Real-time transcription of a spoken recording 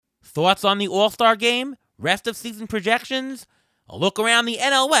thoughts on the All-Star Game, rest of season projections, a look around the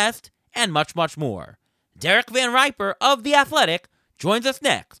NL West, and much, much more. Derek Van Riper of The Athletic joins us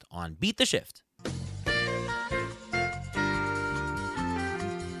next on Beat the Shift.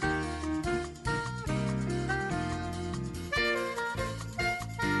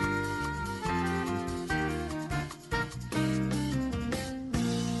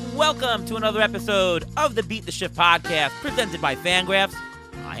 Welcome to another episode of the Beat the Shift podcast presented by Fangraphs.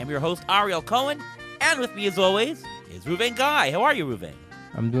 I am your host, Ariel Cohen, and with me as always is Ruvain Guy. How are you, Ruvain?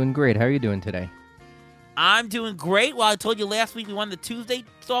 I'm doing great. How are you doing today? I'm doing great. Well, I told you last week we won the Tuesday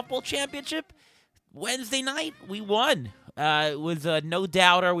softball championship. Wednesday night, we won. It was a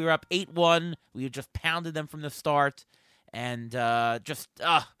no-doubter. We were up 8-1. We just pounded them from the start. And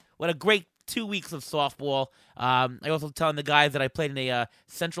what a great 2 weeks of softball. I also telling the guys that I played in a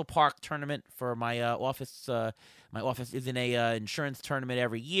Central Park tournament for my office. My office is in a insurance tournament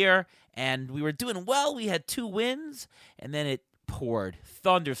every year, and we were doing well. We had 2 wins, and then it poured,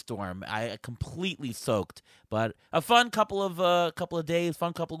 thunderstorm. I completely soaked, but a fun couple of days,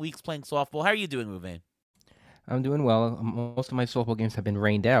 fun couple of weeks playing softball. How are you doing, Ruvain? I'm doing well. Most of my softball games have been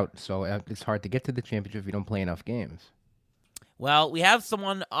rained out, so it's hard to get to the championship if you don't play enough games. Well, we have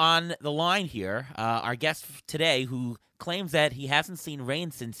someone on the line here, our guest today, who claims that he hasn't seen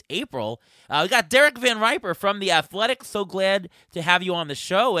rain since April. We got Derek Van Riper from The Athletic. So glad to have you on the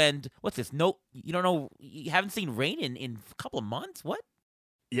show. And what's this? No, you don't know, you haven't seen rain in a couple of months? What?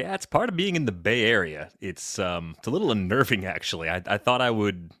 Yeah, it's part of being in the Bay Area. It's a little unnerving, actually. I thought I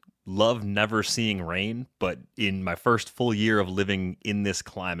would love never seeing rain, but in my first full year of living in this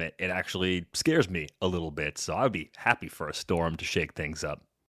climate, it actually scares me a little bit. So I would be happy for a storm to shake things up.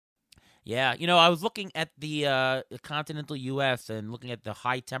 Yeah, I was looking at the continental U.S. and looking at the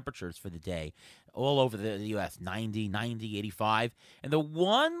high temperatures for the day all over the U.S., 90, 85. And the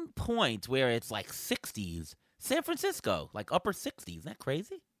one point where it's like 60s, San Francisco, like upper 60s. Isn't that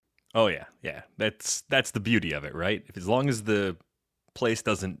crazy? Oh, yeah. That's the beauty of it, right? As long as the place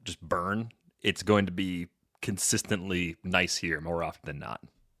doesn't just burn, it's going to be consistently nice here more often than not.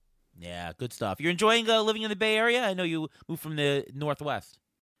 Yeah, good stuff. You're enjoying living in the Bay Area? I know you moved from the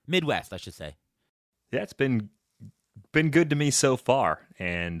Midwest, I should say. Yeah, it's been good to me so far,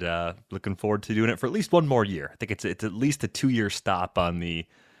 and looking forward to doing it for at least one more year. I think it's at least a 2-year stop on the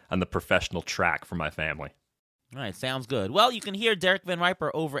professional track for my family. All right, sounds good. Well, you can hear Derek Van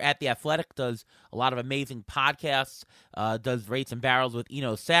Riper over at The Athletic, does a lot of amazing podcasts, does Rates and Barrels with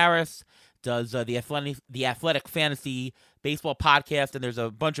Eno Saris, does the Athletic Fantasy Baseball podcast, and there's a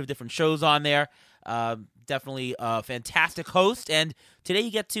bunch of different shows on there. Definitely a fantastic host, and today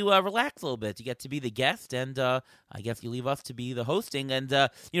you get to relax a little bit. You get to be the guest, and I guess you leave us to be the hosting. And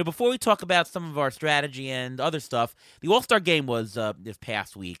before we talk about some of our strategy and other stuff, the All-Star Game was this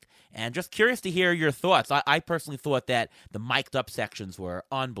past week, and just curious to hear your thoughts. I personally thought that the mic'd up sections were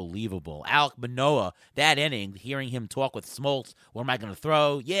unbelievable. Alek Manoah, that inning, hearing him talk with Smoltz, what am I going to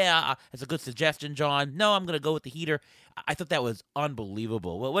throw? Yeah, that's a good suggestion, John. No, I'm going to go with the heater. I thought that was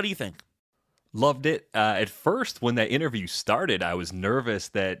unbelievable. Well, what do you think? Loved it. At first, when that interview started, I was nervous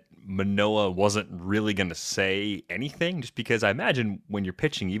that Manoah wasn't really going to say anything, just because I imagine when you're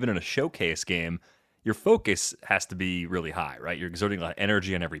pitching, even in a showcase game, your focus has to be really high, right? You're exerting a lot of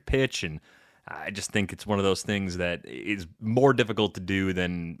energy on every pitch, and I just think it's one of those things that is more difficult to do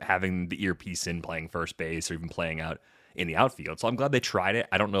than having the earpiece in playing first base or even playing out in the outfield. So I'm glad they tried it.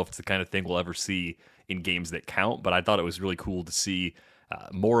 I don't know if it's the kind of thing we'll ever see in games that count, but I thought it was really cool to see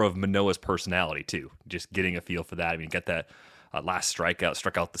more of Manoah's personality, too. Just getting a feel for that. I mean, get that last strikeout,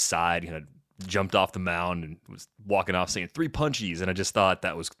 struck out the side, jumped off the mound and was walking off saying 3 punchies, and I just thought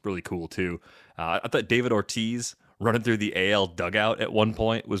that was really cool, too. I thought David Ortiz running through the AL dugout at one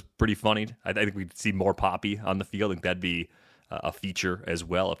point was pretty funny. I think we'd see more Poppy on the field. I think that'd be a feature as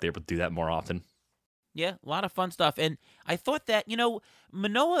well if they were able to do that more often. Yeah, a lot of fun stuff. And I thought that,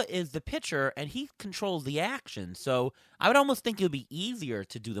 Manoah is the pitcher and he controls the action. So I would almost think it would be easier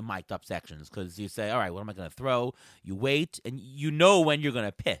to do the mic'd up sections because you say, all right, what am I going to throw? You wait and you know when you're going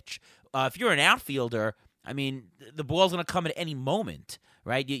to pitch. If you're an outfielder, I mean, the ball's going to come at any moment,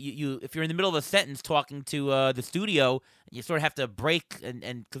 right? You if you're in the middle of a sentence talking to the studio, you sort of have to break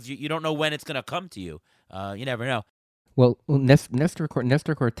and because you don't know when it's going to come to you. You never know. Well, Nestor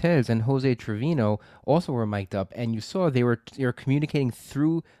Cortez and Jose Trevino also were mic'd up, and you saw they were communicating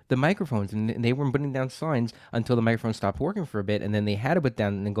through the microphones, and they weren't putting down signs until the microphone stopped working for a bit, and then they had to put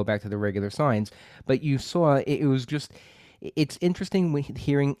down and then go back to the regular signs. But you saw it was just it's interesting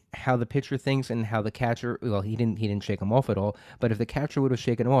hearing how the pitcher thinks and how the catcher. Well, he didn't shake him off at all. But if the catcher would have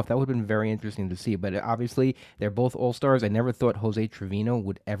shaken him off, that would have been very interesting to see. But obviously, they're both all stars. I never thought Jose Trevino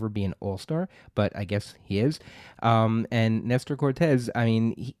would ever be an all star, but I guess he is. And Nestor Cortez, I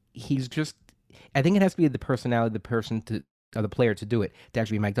mean, he's just. I think it has to be the personality of the person to. Of the player to do it to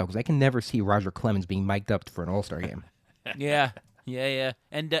actually be mic'd up, because I can never see Roger Clemens being mic'd up for an All Star game. Yeah.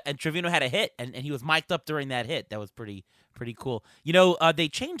 And Trevino had a hit, and he was mic'd up during that hit. That was pretty cool. They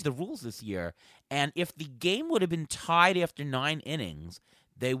changed the rules this year, and if the game would have been tied after 9 innings,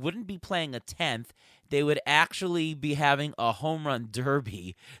 they wouldn't be playing a 10th. They would actually be having a home run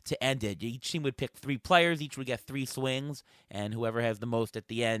derby to end it. Each team would pick 3 players. Each would get 3 swings, and whoever has the most at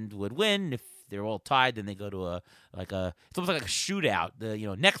the end would win. If they're all tied, then they go to it's almost like a shootout. The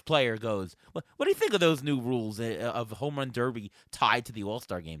next player goes. What do you think of those new rules of home run derby tied to the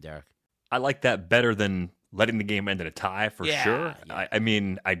All-Star game, Derek? I like that better than letting the game end in a tie for sure. Yeah. I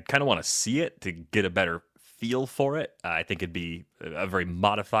mean, I kind of want to see it to get a better feel for it. I think it'd be a very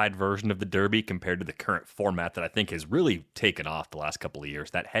modified version of the Derby compared to the current format that I think has really taken off the last couple of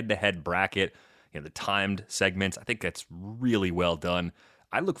years. That head-to-head bracket, the timed segments, I think that's really well done.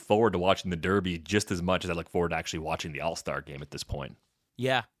 I look forward to watching the Derby just as much as I look forward to actually watching the All-Star game at this point.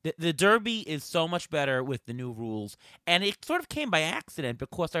 Yeah, the Derby is so much better with the new rules, and it sort of came by accident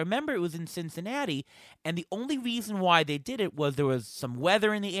because I remember it was in Cincinnati, and the only reason why they did it was there was some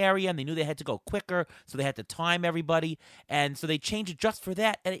weather in the area, and they knew they had to go quicker, so they had to time everybody, and so they changed it just for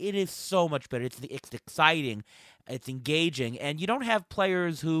that, and it is so much better. It's exciting, it's engaging, and you don't have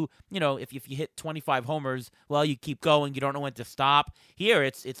players who, if you hit 25 homers, well, you keep going, you don't know when to stop. Here,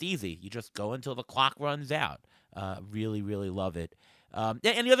 it's easy. You just go until the clock runs out. Really, really love it.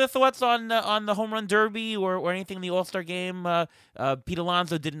 Any other thoughts on the home run derby or anything in the All-Star game? Pete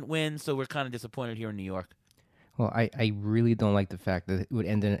Alonso didn't win, so we're kind of disappointed here in New York. Well, I really don't like the fact that it would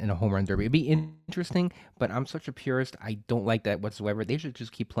end in a home run derby. It'd be interesting, but I'm such a purist. I don't like that whatsoever. They should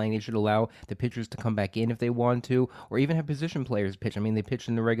just keep playing. They should allow the pitchers to come back in if they want to, or even have position players pitch. I mean, they pitch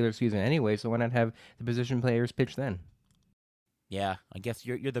in the regular season anyway, so why not have the position players pitch then? Yeah, I guess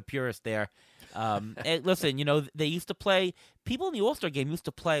you're the purist there. Listen, they used to play. People in the All-Star game used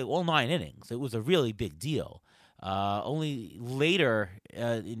to play all 9 innings. It was a really big deal. Only later,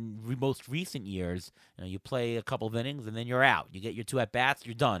 in most recent years, you play a couple of innings and then you're out. You get your 2 at bats,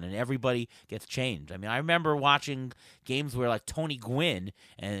 you're done, and everybody gets changed. I mean, I remember watching games where like Tony Gwynn,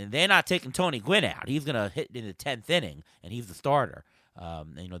 and they're not taking Tony Gwynn out. He's gonna hit in the 10th inning, and he's the starter.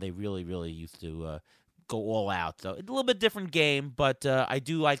 They really, really used to. Go all out. So it's a little bit different game, but I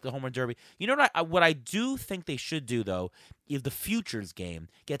do like the home run derby. You know what I do think they should do, though, is the futures game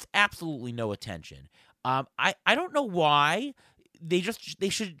gets absolutely no attention. I don't know why. They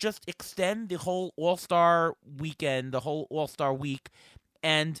should just extend the whole All-Star weekend, the whole All-Star week,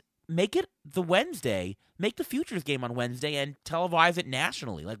 and make it the Wednesday. Make the futures game on Wednesday and televise it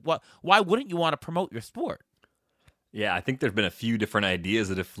nationally. Like, why wouldn't you want to promote your sport? Yeah, I think there's been a few different ideas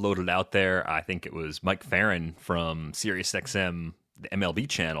that have floated out there. I think it was Mike Farron from SiriusXM, the MLB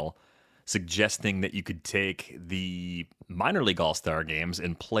channel, suggesting that you could take the minor league All-Star games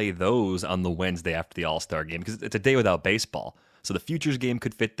and play those on the Wednesday after the All-Star game, because it's a day without baseball. So the futures game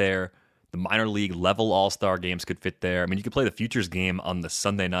could fit there. The minor league level All-Star games could fit there. I mean, you could play the futures game on the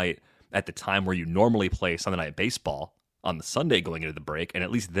Sunday night at the time where you normally play Sunday night baseball on the Sunday going into the break, and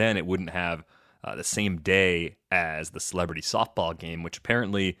at least then it wouldn't have the same day as the celebrity softball game, which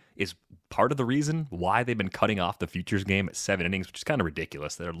apparently is part of the reason why they've been cutting off the futures game at 7 innings, which is kind of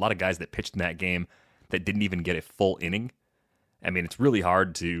ridiculous. There are a lot of guys that pitched in that game that didn't even get a full inning. I mean, it's really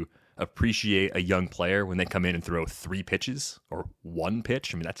hard to appreciate a young player when they come in and throw 3 pitches or 1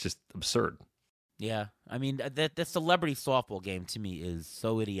 pitch. I mean, that's just absurd. Yeah, I mean, the celebrity softball game to me is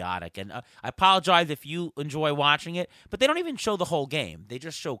so idiotic. And I apologize if you enjoy watching it, but they don't even show the whole game. They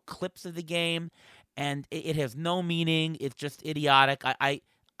just show clips of the game, and it has no meaning. It's just idiotic.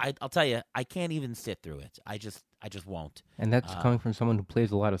 I'll tell you, I can't even sit through it. I just won't. And that's coming from someone who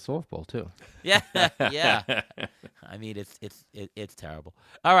plays a lot of softball too. Yeah, yeah. I mean, it's terrible.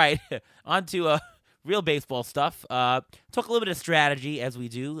 All right, on to real baseball stuff. Talk a little bit of strategy as we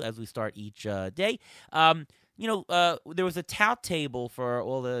start each day. There was a tout table for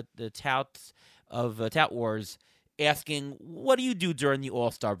all the touts of Tout Wars asking, what do you do during the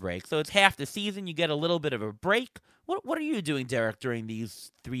All-Star break? So it's half the season. You get a little bit of a break. What are you doing, Derek, during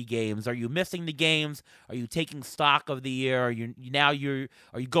these 3 games? Are you missing the games? Are you taking stock of the year? Are you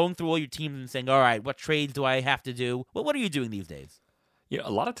going through all your teams and saying, all right, what trades do I have to do? What are you doing these days? A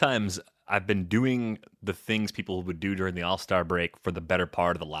lot of times I've been doing the things people would do during the All-Star break for the better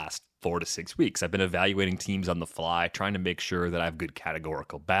part of the last 4 to 6 weeks. I've been evaluating teams on the fly, trying to make sure that I have good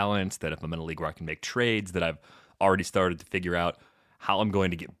categorical balance, that if I'm in a league where I can make trades, that I've already started to figure out how I'm going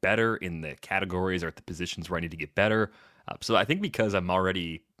to get better in the categories or at the positions where I need to get better. So I think because I'm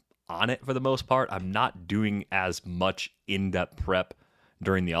already on it for the most part, I'm not doing as much in-depth prep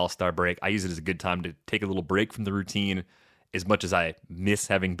during the All-Star break. I use it as a good time to take a little break from the routine. As much as I miss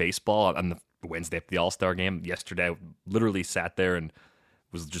having baseball on the Wednesday after the All-Star game, yesterday I literally sat there and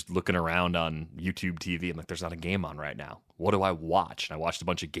was just looking around on YouTube TV. I'm like, there's not a game on right now. What do I watch? And I watched a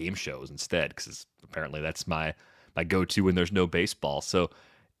bunch of game shows instead because apparently that's my go-to when there's no baseball. So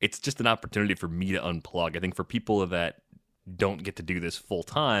it's just an opportunity for me to unplug. I think for people that don't get to do this full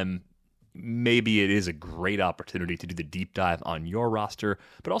time, maybe it is a great opportunity to do the deep dive on your roster,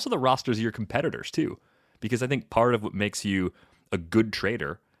 but also the rosters of your competitors too. Because I think part of what makes you a good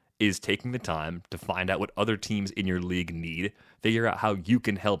trader is taking the time to find out what other teams in your league need, figure out how you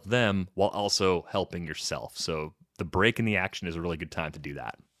can help them while also helping yourself. So the break in the action is a really good time to do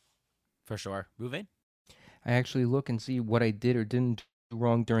that. For sure. Ruvain? I actually look and see what I did or didn't do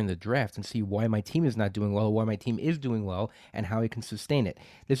wrong during the draft and see why my team is not doing well, or why my team is doing well, and how I can sustain it.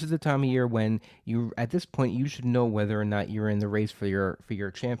 This is the time of year when you, at this point, you should know whether or not you're in the race for your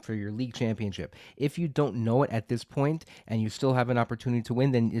league championship. If you don't know it at this point and you still have an opportunity to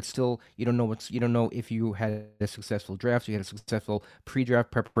win, then it's still, you don't know if you had a successful draft, you had a successful pre-draft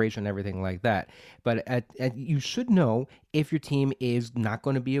preparation, everything like that. But you should know if your team is not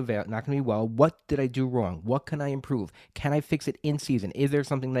going to be well. What did I do wrong? What can I improve? Can I fix it in season? Is there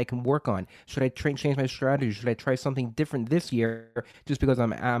something that I can work on? Should I change my strategy? Should I try something different this year just because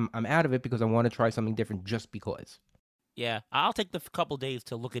I'm out of it, because I want to try something different just because? Yeah, I'll take the couple days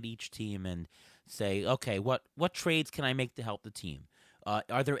to look at each team and say, okay, what trades can I make to help the team?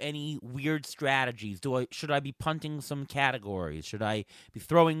 Are there any weird strategies? Should I be punting some categories? Should I be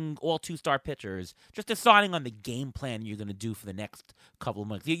throwing all 2-star pitchers? Just deciding on the game plan you're going to do for the next couple of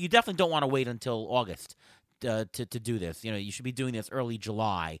months. You definitely don't want to wait until August to do this. You should be doing this early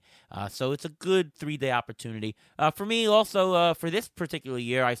July. So it's a good 3-day opportunity. For me, also, for this particular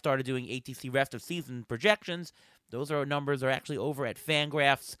year, I started doing ATC rest of season projections. Those numbers are actually over at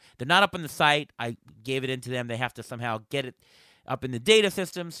Fangraphs. They're not up on the site. I gave it into them. They have to somehow get it up in the data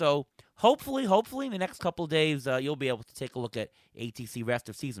system. So hopefully in the next couple of days, you'll be able to take a look at ATC rest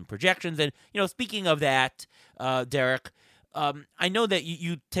of season projections. And, speaking of that, Derek, I know that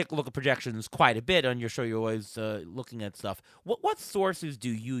you take a look at projections quite a bit on your show. You're always looking at stuff. What sources do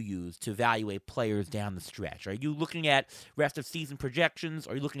you use to evaluate players down the stretch? Are you looking at rest of season projections?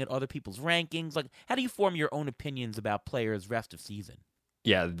 Are you looking at other people's rankings? Like, how do you form your own opinions about players' rest of season?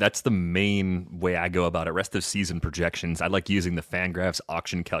 Yeah, that's the main way I go about it. Rest of season projections. I like using the Fangraphs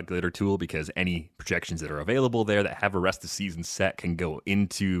auction calculator tool because any projections that are available there that have a rest of season set can go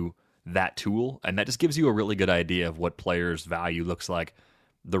into that tool, and that just gives you a really good idea of what players' value looks like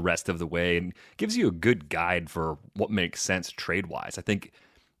the rest of the way and gives you a good guide for what makes sense trade-wise. I think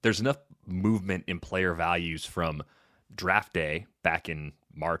there's enough movement in player values from draft day back in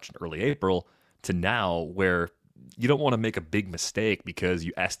March and early April to now where you don't want to make a big mistake because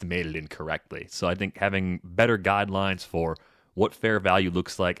you estimated incorrectly. So I think having better guidelines for what fair value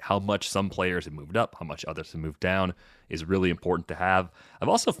looks like, how much some players have moved up, how much others have moved down is really important to have. I've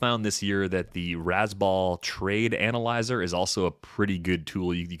also found this year that the Razzball Trade Analyzer is also a pretty good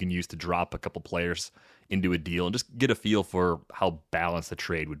tool you can use to drop a couple players into a deal and just get a feel for how balanced the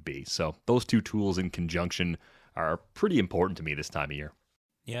trade would be. So those two tools in conjunction are pretty important to me this time of year.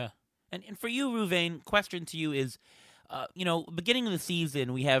 Yeah. And for you, Ruvain, question to you is, beginning of the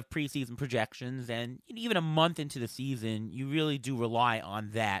season, we have preseason projections, and even a month into the season, you really do rely on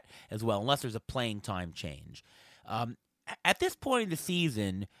that as well, unless there's a playing time change. At this point in the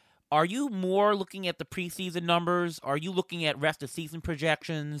season, are you more looking at the preseason numbers? Are you looking at rest of season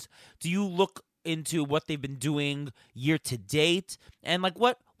projections? Do you look into what they've been doing year to date? And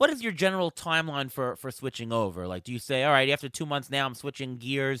what is your general timeline for switching over? Like, do you say, all right, after 2 months now I'm switching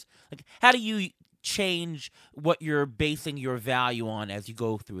gears? Like, how do you change what you're basing your value on as you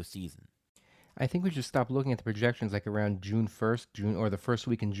go through a season? I think we should stop looking at the projections like around June 1st, or the first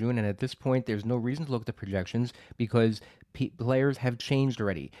week in June. And at this point, there's no reason to look at the projections because players have changed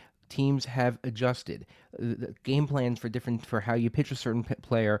already. Teams have adjusted. The game plans for how you pitch a certain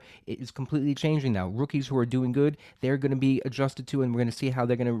player is completely changing now. Rookies who are doing good, they're going to be adjusted to, and we're going to see how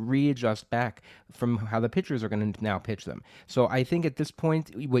they're going to readjust back from how the pitchers are going to now pitch them. So I think at this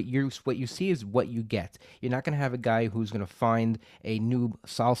point, what you see is what you get. You're not going to have a guy who's going to find a new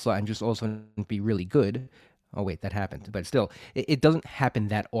salsa and just also be really good. Oh, wait, that happened. But still, it doesn't happen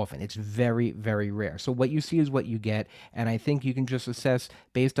that often. It's very, very rare. So what you see is what you get. And I think you can just assess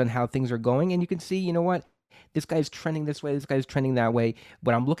based on how things are going. And you can see, you know what? This guy's trending this way. This guy's trending that way.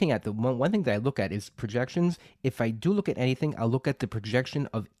 But I'm looking at the one thing that I look at is projections. If I do look at anything, I'll look at the projection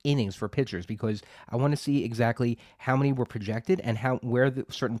of innings for pitchers because I want to see exactly how many were projected and where the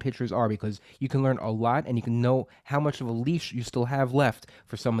certain pitchers are because you can learn a lot and you can know how much of a leash you still have left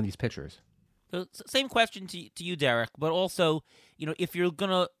for some of these pitchers. So, same question to you, Derek, but also, if you're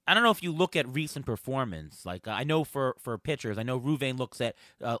gonna, I don't know if you look at recent performance. Like I know for pitchers, I know Ruvain looks at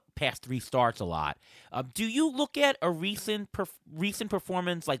past 3 starts a lot. Do you look at a recent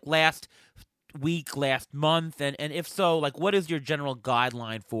performance like last week, last month, and if so, like what is your general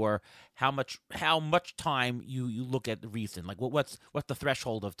guideline for how much time you look at the recent? Like what's the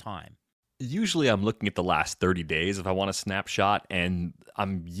threshold of time? Usually I'm looking at the last 30 days if I want a snapshot, and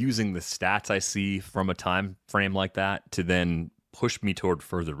I'm using the stats I see from a time frame like that to then push me toward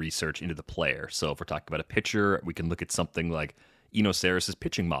further research into the player. So if we're talking about a pitcher, we can look at something like Eno Sarris's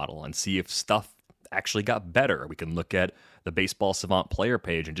pitching model and see if stuff actually got better. We can look at the Baseball Savant player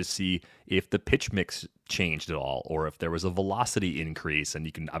page and just see if the pitch mix changed at all or if there was a velocity increase. And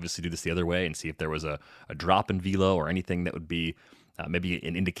you can obviously do this the other way and see if there was a drop in velo or anything that would be maybe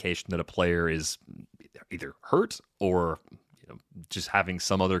an indication that a player is either hurt or just having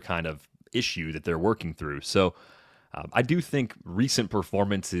some other kind of issue that they're working through. So I do think recent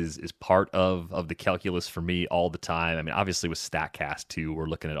performance is part of the calculus for me all the time. I mean, obviously with StatCast too, we're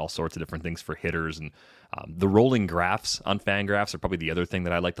looking at all sorts of different things for hitters, and the rolling graphs on Fangraphs are probably the other thing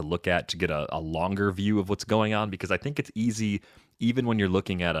that I like to look at to get a longer view of what's going on, because I think it's easy, even when you're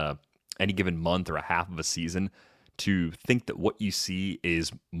looking at any given month or a half of a season, to think that what you see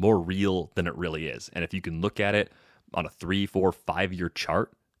is more real than it really is. And if you can look at it on a 3, 4, 5 year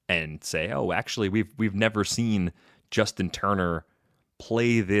chart and say, oh, actually, we've never seen Justin Turner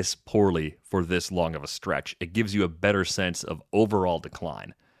play this poorly for this long of a stretch, it gives you a better sense of overall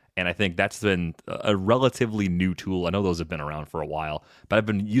decline. And I think that's been a relatively new tool. I know those have been around for a while, but I've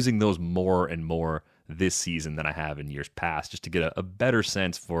been using those more and more this season than I have in years past, just to get a better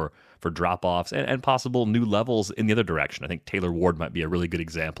sense for drop-offs and possible new levels in the other direction. I think Taylor Ward might be a really good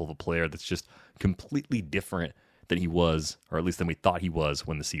example of a player that's just completely different than he was, or at least than we thought he was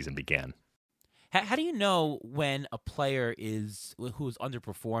when the season began. How do you know when a player who is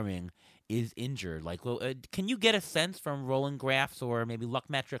underperforming is injured? Like, can you get a sense from rolling graphs or maybe luck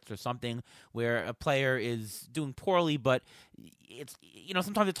metrics or something where a player is doing poorly, but it's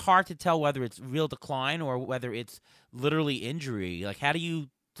sometimes it's hard to tell whether it's real decline or whether it's literally injury. Like, how do you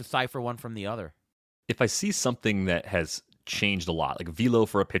decipher one from the other? If I see something that has changed a lot, like velo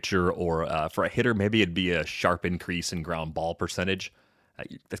for a pitcher or for a hitter, maybe it'd be a sharp increase in ground ball percentage.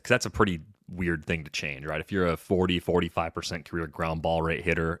 That's a pretty weird thing to change, right? If you're a 40-45% career ground ball rate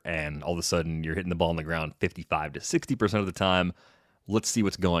hitter and all of a sudden you're hitting the ball on the ground 55 to 60% of the time, let's see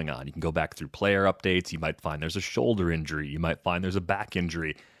what's going on. You can go back through player updates. You might find there's a shoulder injury. You might find there's a back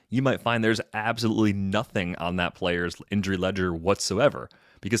injury. You might find there's absolutely nothing on that player's injury ledger whatsoever,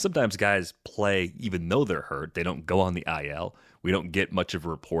 because sometimes guys play even though they're hurt. They don't go on the IL. We don't get much of a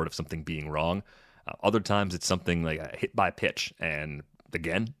report of something being wrong. Other times it's something like a hit by pitch, and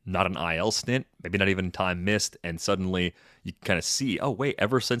again, not an IL stint, maybe not even time missed, and suddenly you can kind of see, oh wait,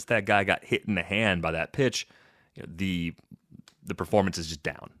 ever since that guy got hit in the hand by that pitch, the performance is just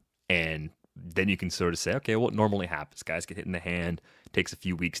down. And then you can sort of say, okay, what normally happens? Guys get hit in the hand, takes a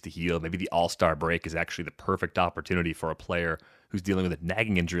few weeks to heal. Maybe the All-Star break is actually the perfect opportunity for a player who's dealing with a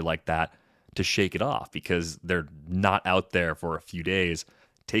nagging injury like that to shake it off, because they're not out there for a few days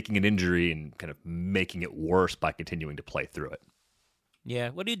taking an injury and kind of making it worse by continuing to play through it. Yeah.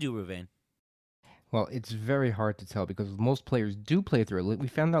 What do you do, Ruvain? Well, it's very hard to tell because most players do play through it. We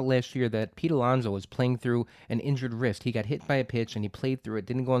found out last year that Pete Alonso was playing through an injured wrist. He got hit by a pitch and he played through it,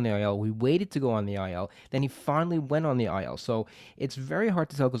 didn't go on the IL. We waited to go on the IL. Then he finally went on the IL. So it's very hard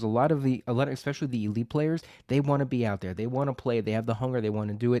to tell because a lot, especially the elite players, they want to be out there. They want to play. They have the hunger. They want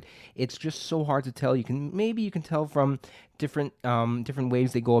to do it. It's just so hard to tell. You can tell from different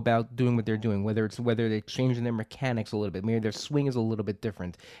ways they go about doing what they're doing, whether they're changing their mechanics a little bit, maybe their swing is a little bit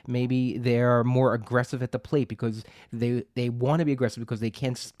different, maybe they're more aggressive at the plate because they want to be aggressive because they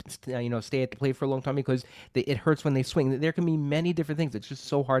can't stay at the plate for a long time because it hurts when they swing. There can be many different things. It's just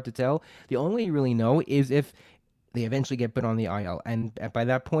so hard to tell. The only way you really know is if they eventually get put on the IL, and by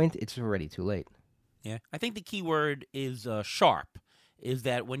that point it's already too late. Yeah, I think the key word is sharp. is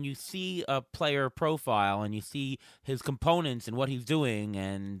that when you see a player profile and you see his components and what he's doing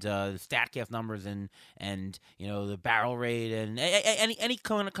and the StatCast numbers and the barrel rate and any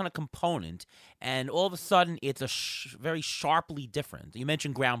kind of component, and all of a sudden it's very sharply different. You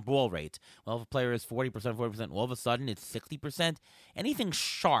mentioned ground ball rate. Well, if a player is 40%, all of a sudden it's 60%. Anything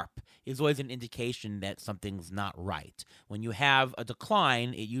sharp is always an indication that something's not right. When you have a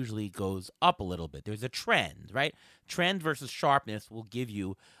decline, it usually goes up a little bit. There's a trend, right? Trend versus sharpness will give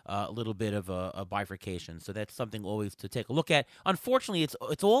you a little bit of a bifurcation. So that's something always to take a look at. Unfortunately,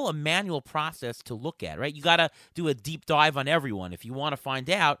 it's all a manual process to look at, right? You got to do a deep dive on everyone. If you want to find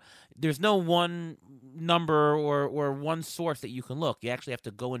out, there's no one number or one source that you can look. You actually have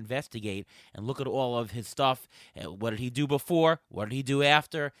to go investigate and look at all of his stuff. What did he do before? What did he do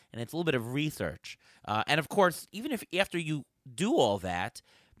after? And it's a little bit of research. And of course, even if after you do all that,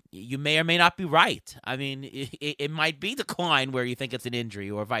 you may or may not be right. I mean, it might be decline where you think it's an injury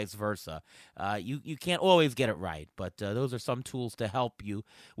or vice versa. You can't always get it right, but those are some tools to help you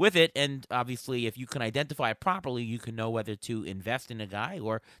with it. And obviously, if you can identify it properly, you can know whether to invest in a guy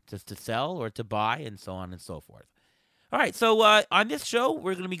or just to sell or to buy and so on and so forth. All right, so on this show,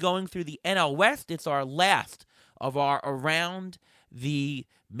 we're going to be going through the NL West. It's our last of our Around the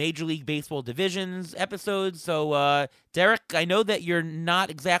Major League Baseball divisions episodes. So, Derek, I know that you're not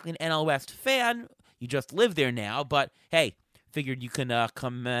exactly an NL West fan. You just live there now. But, hey, figured you can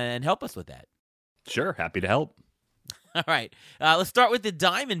come and help us with that. Sure, happy to help. All right, let's start with the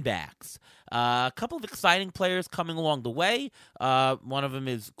Diamondbacks. A couple of exciting players coming along the way. One of them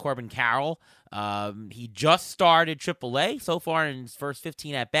is Corbin Carroll. He just started AAA so far in his first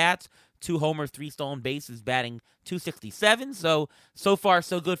 15 at-bats. 2 homers, 3 stolen bases, batting .267. So far,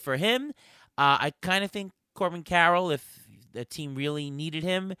 so good for him. I kind of think Corbin Carroll, if the team really needed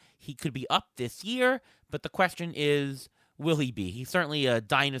him, he could be up this year. But the question is, will he be? He's certainly a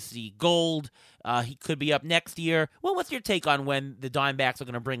dynasty gold. He could be up next year. Well, what's your take on when the Diamondbacks are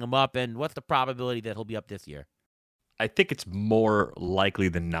going to bring him up, and what's the probability that he'll be up this year? I think it's more likely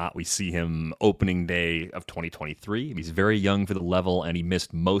than not we see him opening day of 2023. He's very young for the level, and he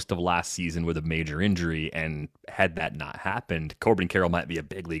missed most of last season with a major injury. And had that not happened, Corbin Carroll might be a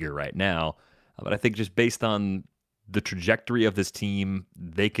big leaguer right now. But I think just based on the trajectory of this team,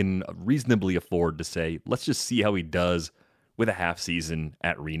 they can reasonably afford to say, let's just see how he does with a half season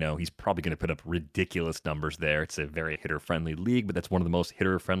at Reno. He's probably going to put up ridiculous numbers there. It's a very hitter-friendly league, but that's one of the most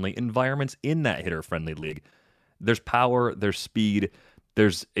hitter-friendly environments in that hitter-friendly league. There's power, there's speed,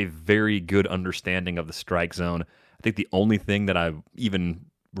 there's a very good understanding of the strike zone. I think the only thing that I'm even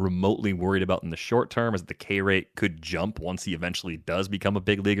remotely worried about in the short term is the K rate could jump once he eventually does become a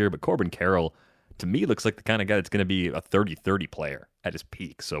big leaguer. But Corbin Carroll, to me, looks like the kind of guy that's going to be a 30-30 player at his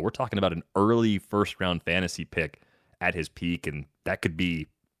peak. So we're talking about an early first-round fantasy pick at his peak, and that could be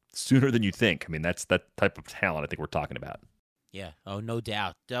sooner than you think. I mean, that's that type of talent I think we're talking about. Yeah, oh, no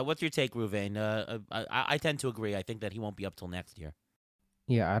doubt. What's your take, Ruvain? I tend to agree. I think that he won't be up till next year.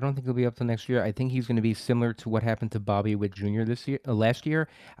 Yeah, I don't think he'll be up till next year. I think he's going to be similar to what happened to Bobby Witt Jr. Last year.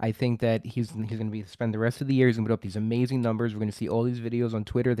 I think that he's going to be spend the rest of the year. He's going to put up these amazing numbers. We're going to see all these videos on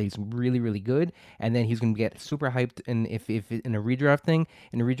Twitter that he's really, really good, and then he's going to get super hyped. And if in a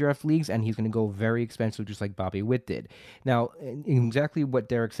redraft leagues, and he's going to go very expensive, just like Bobby Witt did. Now, exactly what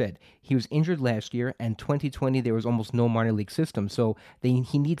Derek said. He was injured last year, and 2020 there was almost no minor league system, so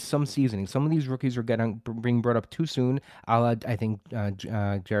he needs some seasoning. Some of these rookies are being brought up too soon. I think.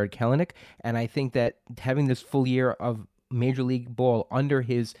 Jared Kelenic, and I think that having this full year of minor league ball under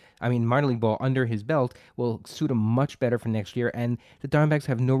his belt will suit him much better for next year. And the Diamondbacks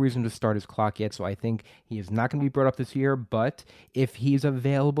have no reason to start his clock yet, so I think he is not going to be brought up this year. But if he's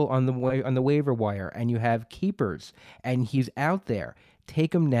available on the waiver wire, and you have keepers, and he's out there,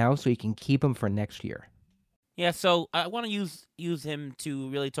 take him now so you can keep him for next year. Yeah, so I want to use him to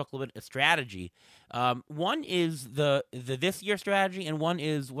really talk a little bit of strategy. One is the this year strategy, and one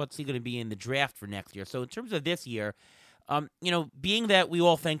is what's he going to be in the draft for next year. So in terms of this year, being that we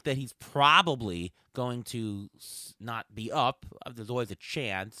all think that he's probably going to not be up, there's always a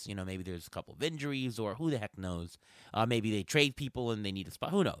chance. Maybe there's a couple of injuries, or who the heck knows. Maybe they trade people and they need a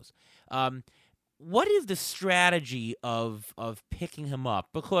spot. Who knows? What is the strategy of picking him up?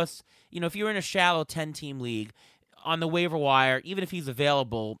 Because, if you're in a shallow 10-team league, on the waiver wire, even if he's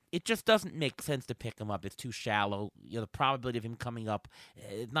available, it just doesn't make sense to pick him up. It's too shallow. The probability of him coming up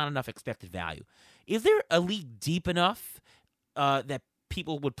is not enough expected value. Is there a league deep enough that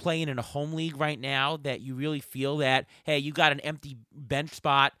people would play in a home league right now that you really feel that, hey, you got an empty bench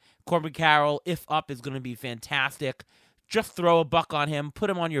spot, Corbin Carroll, if up, is going to be fantastic. just throw a buck on him, put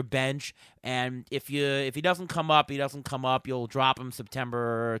him on your bench, and if he doesn't come up, he doesn't come up. You'll drop him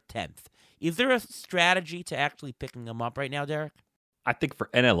September 10th. Is there a strategy to actually picking him up right now, Derek? I think for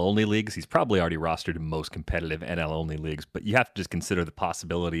NL-only leagues, he's probably already rostered in most competitive NL-only leagues, but you have to just consider the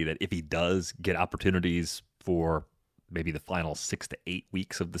possibility that if he does get opportunities for maybe the final 6 to 8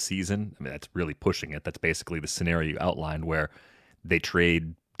 weeks of the season, I mean, that's really pushing it. That's basically the scenario you outlined where they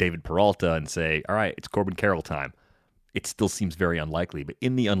trade David Peralta and say, all right, it's Corbin Carroll time. It still seems very unlikely, but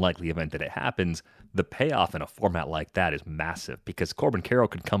in the unlikely event that it happens, the payoff in a format like that is massive because Corbin Carroll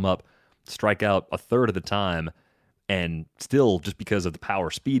could come up, strike out a third of the time, and still, just because of the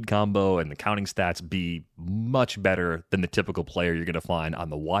power-speed combo and the counting stats, be much better than the typical player you're going to find on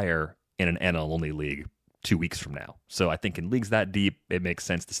the wire in an NL-only league 2 weeks from now. So I think in leagues that deep, it makes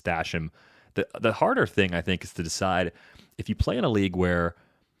sense to stash him. The harder thing, I think, is to decide if you play in a league where,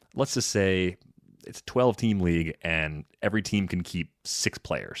 let's just say, it's a 12-team league and every team can keep 6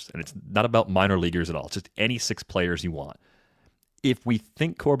 players. And it's not about minor leaguers at all. It's just any 6 players you want. If we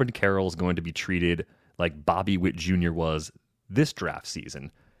think Corbin Carroll is going to be treated like Bobby Witt Jr. was this draft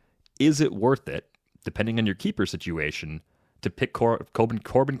season, is it worth it, depending on your keeper situation, to pick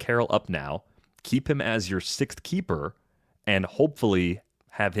Corbin Carroll up now, keep him as your 6th keeper, and hopefully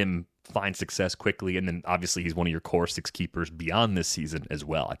have him find success quickly, and then obviously he's one of your core 6 keepers beyond this season as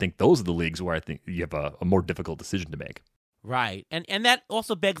well? I think those are the leagues where I think you have a more difficult decision to make. Right. And that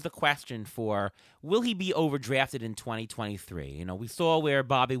also begs the question for, will he be overdrafted in 2023? You know, we saw where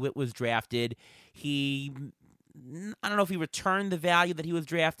Bobby Witt was drafted. I don't know if he returned the value that he was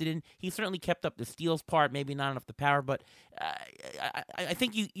drafted in. He certainly kept up the steals part, maybe not enough the power, but I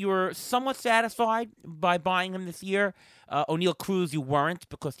think you were somewhat satisfied by buying him this year. O'Neal Cruz, you weren't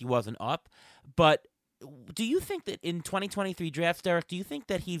because he wasn't up. But do you think that in 2023 drafts, Derek, do you think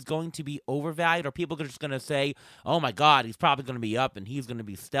that he's going to be overvalued, or people are just going to say, oh my God, he's probably going to be up and he's going to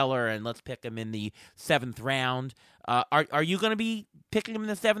be stellar and let's pick him in the 7th round? Are you going to be picking him in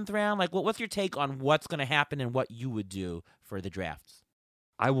the 7th round? Like, what's your take on what's going to happen and what you would do for the drafts?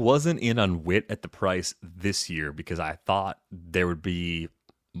 I wasn't in on Witt at the price this year because I thought there would be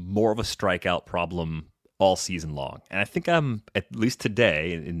more of a strikeout problem all season long. And I think I'm, at least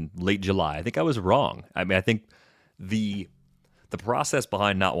today, in late July, I think I was wrong. I mean, I think the process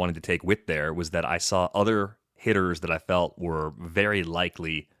behind not wanting to take Witt there was that I saw other hitters that I felt were very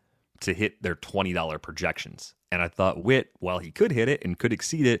likely to hit their $20 projections. And I thought Witt, while he could hit it and could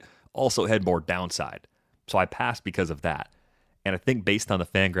exceed it, also had more downside. So I passed because of that. And I think based on the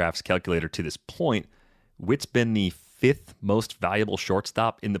Fangraphs calculator to this point, Witt's been the 5th most valuable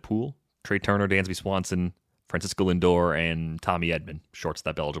shortstop in the pool. Trey Turner, Dansby Swanson, Francisco Lindor, and Tommy Edman,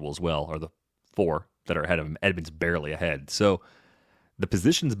 shortstop eligible as well, are the 4 that are ahead of him. Edman's barely ahead. So the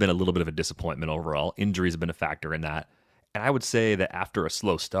position's been a little bit of a disappointment overall. Injuries have been a factor in that. And I would say that after a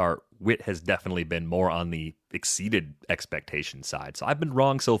slow start, Witt has definitely been more on the exceeded expectation side. So I've been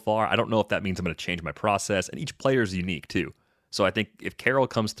wrong so far. I don't know if that means I'm going to change my process. And each player is unique too. So I think if Carroll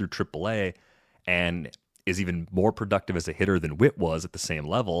comes through AAA and is even more productive as a hitter than Witt was at the same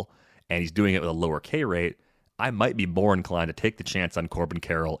level, and he's doing it with a lower K rate, I might be more inclined to take the chance on Corbin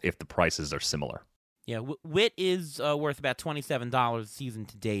Carroll if the prices are similar. Yeah, Witt is worth about $27 season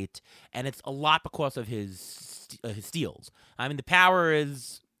to date, and it's a lot because of his steals. I mean, the power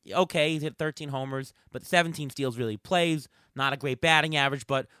is okay. He's hit 13 homers, but 17 steals really plays. Not a great batting average,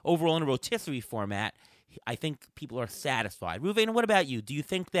 but overall in a rotisserie format, I think people are satisfied. Ruvain, what about you? Do you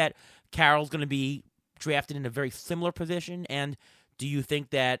think that Carroll's going to be drafted in a very similar position, and do you think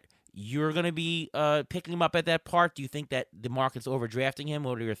that you're going to be picking him up at that part? Do you think that the market's overdrafting him?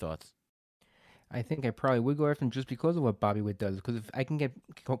 What are your thoughts? I think I probably would go after him just because of what Bobby Witt does. Because if I can get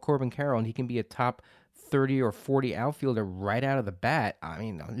Corbin Carroll and he can be a top 30 or 40 outfielder right out of the bat, I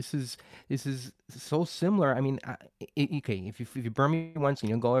mean, this is so similar. I mean, okay, if you burn me once and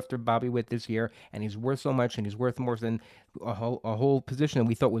you go after Bobby Witt this year, and he's worth so much, and he's worth more than a whole position that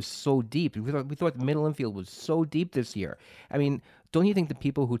we thought was so deep. We thought the middle infield was so deep this year. I mean, don't you think the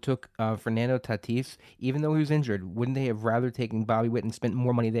people who took Fernando Tatis, even though he was injured, wouldn't they have rather taken Bobby Witt and spent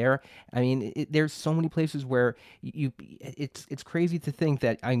more money there? I mean, there's so many places where it's crazy to think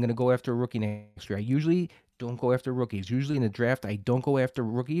that I'm going to go after a rookie next year. I usually don't go after rookies. Usually in the draft, I don't go after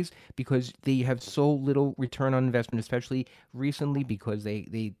rookies because they have so little return on investment, especially recently because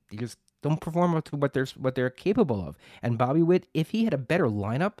they just don't perform up to what they're capable of. And Bobby Witt, if he had a better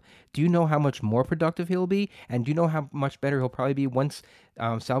lineup, do you know how much more productive he'll be? And do you know how much better he'll probably be once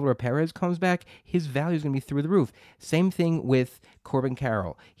Salvador Perez comes back? His value is going to be through the roof. Same thing with Corbin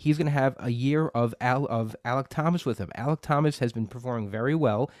Carroll. He's going to have a year of Alec Thomas with him. Alec Thomas has been performing very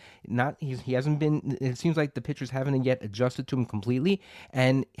well. He hasn't been. It seems like the pitchers haven't yet adjusted to him completely.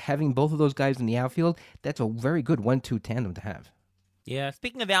 And having both of those guys in the outfield, that's a very good 1-2 tandem to have. Yeah,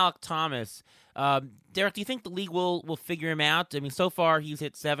 speaking of Alec Thomas, Derek, do you think the league will figure him out? I mean, so far he's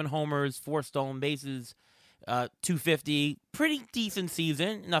hit 7 homers, 4 stolen bases, 250, pretty decent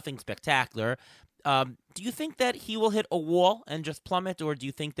season, nothing spectacular. Do you think that he will hit a wall and just plummet, or do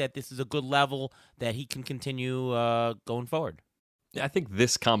you think that this is a good level that he can continue going forward? Yeah, I think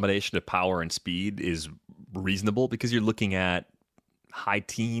this combination of power and speed is reasonable because you're looking at high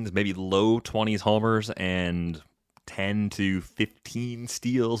teens, maybe low 20s homers and 10 to 15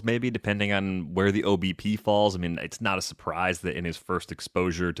 steals, maybe, depending on where the OBP falls. I mean, it's not a surprise that in his first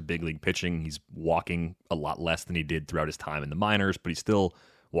exposure to big league pitching, he's walking a lot less than he did throughout his time in the minors, but he's still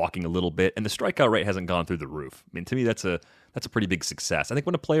walking a little bit, and the strikeout rate hasn't gone through the roof. I mean, to me, that's a pretty big success. I think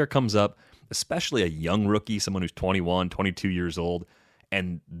when a player comes up, especially a young rookie, someone who's 21, 22 years old,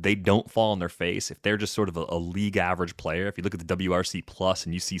 and they don't fall on their face, if they're just sort of a league average player, if you look at the WRC Plus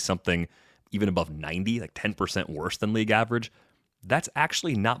and you see something even above 90, like 10% worse than league average, that's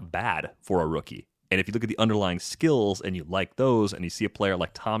actually not bad for a rookie. And if you look at the underlying skills and you like those, and you see a player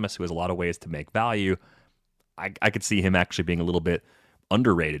like Thomas who has a lot of ways to make value, I could see him actually being a little bit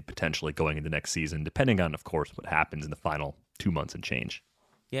underrated potentially going into next season, depending on, of course, what happens in the final 2 months and change.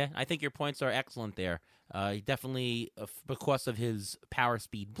 Yeah, I think your points are excellent there. Definitely, because of his power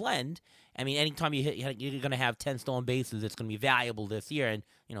speed blend. I mean, anytime you hit, you're going to have 10 stolen bases. It's going to be valuable this year, and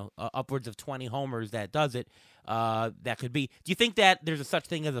upwards of 20 homers. That does it. That could be. Do you think that there's a such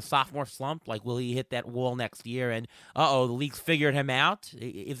thing as a sophomore slump? Like, will he hit that wall next year? And the league's figured him out.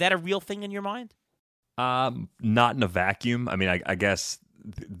 Is that a real thing in your mind? Not in a vacuum. I mean, I guess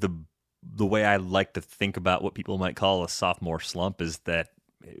the way I like to think about what people might call a sophomore slump is that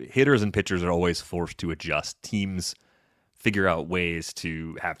hitters and pitchers are always forced to adjust. Teams figure out ways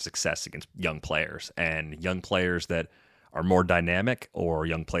to have success against young players, and young players that are more dynamic or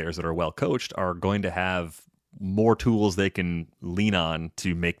young players that are well coached are going to have more tools they can lean on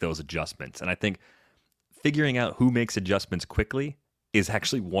to make those adjustments. And I think figuring out who makes adjustments quickly is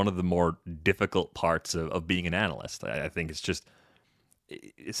actually one of the more difficult parts of being an analyst. I think it's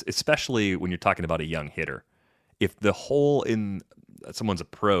especially when you're talking about a young hitter. If the hole in someone's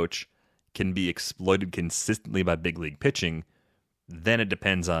approach can be exploited consistently by big league pitching, then it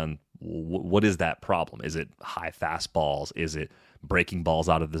depends on what is that problem. Is it high fastballs? Is it breaking balls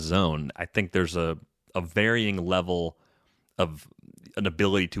out of the zone? I think there's a varying level of an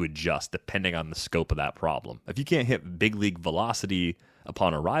ability to adjust depending on the scope of that problem. If you can't hit big league velocity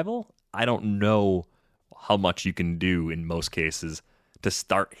upon arrival, I don't know how much you can do in most cases to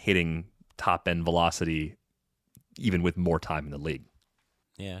start hitting top end velocity even with more time in the league.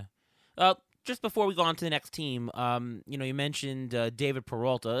 Yeah. Just before we go on to the next team, you mentioned David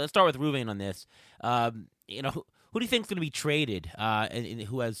Peralta. Let's start with Ruvain on this. Who do you think is going to be traded and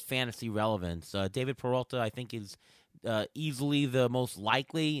who has fantasy relevance? David Peralta, I think, is easily the most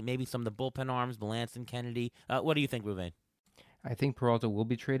likely. Maybe some of the bullpen arms, Melanson, Kennedy. What do you think, Ruvain? I think Peralta will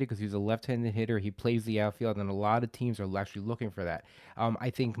be traded because he's a left-handed hitter. He plays the outfield, and a lot of teams are actually looking for that.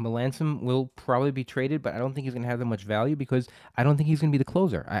 I think Melanson will probably be traded, but I don't think he's going to have that much value because I don't think he's going to be the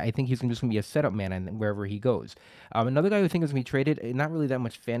closer. I think he's just going to be a setup man wherever he goes. Another guy who I think is going to be traded, not really that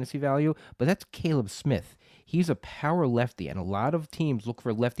much fantasy value, but that's Caleb Smith. He's a power lefty, and a lot of teams look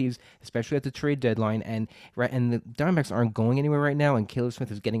for lefties, especially at the trade deadline. And the Diamondbacks aren't going anywhere right now, and Caleb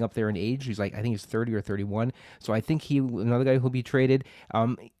Smith is getting up there in age. I think he's 30 or 31. So I think another guy who'll be traded.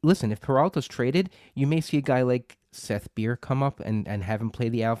 Listen, if Peralta's traded, you may see a guy like Seth Beer come up and have him play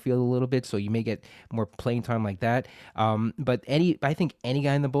the outfield a little bit, so you may get more playing time like that. But I think any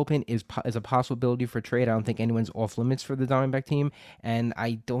guy in the bullpen is a possibility for trade. I don't think anyone's off limits for the Diamondback team, and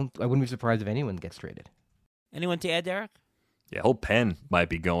I wouldn't be surprised if anyone gets traded. Anyone to add, Derek? Yeah, whole pen might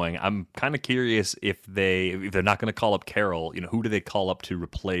be going. I'm kind of curious if they're not going to call up Carroll. Who do they call up to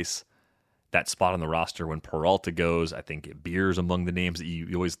replace that spot on the roster when Peralta goes? I think Beer's among the names that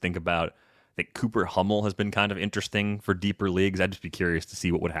you always think about. I think Cooper Hummel has been kind of interesting for deeper leagues. I'd just be curious to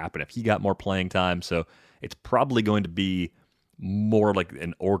see what would happen if he got more playing time. So it's probably going to be more like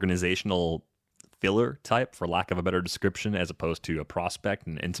an organizational filler type, for lack of a better description, as opposed to a prospect.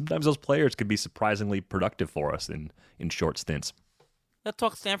 And sometimes those players could be surprisingly productive for us in short stints. Let's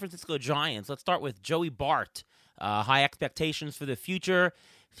talk San Francisco Giants. Let's start with Joey Bart. High expectations for the future.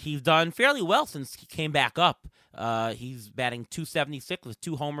 he's done fairly well since he came back up. He's batting .276 with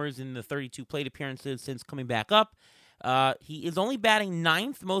 2 homers in the 32 plate appearances since coming back up. He is only batting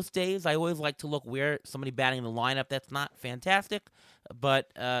 9th most days. I always like to look where somebody batting in the lineup. That's not fantastic,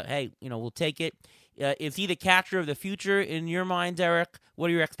 but hey, we'll take it. Is he the catcher of the future in your mind, Derek? What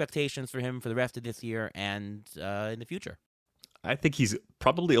are your expectations for him for the rest of this year and in the future? I think he's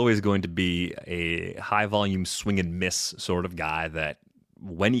probably always going to be a high-volume swing and miss sort of guy that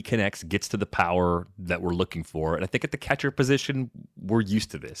when he connects, gets to the power that we're looking for. And I think at the catcher position, we're used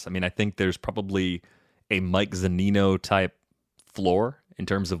to this. I mean, I think there's probably a Mike Zunino type floor in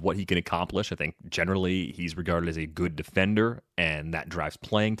terms of what he can accomplish. I think generally he's regarded as a good defender, and that drives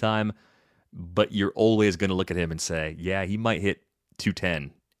playing time. But you're always going to look at him and say, yeah, he might hit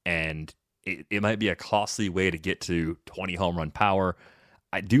 210, and it might be a costly way to get to 20 home run power.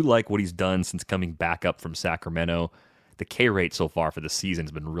 I do like what he's done since coming back up from Sacramento. The K rate so far for the season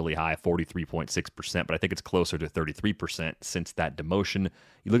has been really high, 43.6%, but I think it's closer to 33% since that demotion.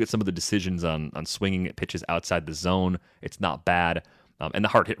 You look at some of the decisions on swinging at pitches outside the zone, it's not bad. And the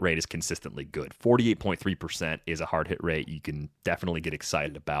hard hit rate is consistently good. 48.3% is a hard hit rate you can definitely get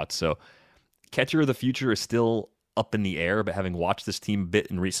excited about. So catcher of the future is still up in the air, but having watched this team a bit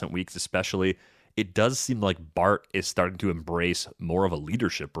in recent weeks especially, it does seem like Bart is starting to embrace more of a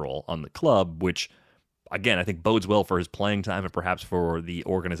leadership role on the club, which, again, I think bodes well for his playing time and perhaps for the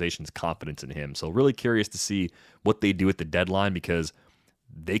organization's confidence in him. So really curious to see what they do at the deadline, because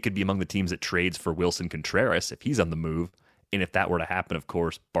they could be among the teams that trades for Wilson Contreras if he's on the move. And if that were to happen, of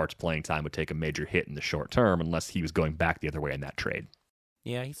course, Bart's playing time would take a major hit in the short term unless he was going back the other way in that trade.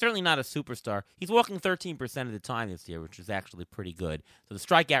 Yeah, he's certainly not a superstar. He's walking 13% of the time this year, which is actually pretty good. So the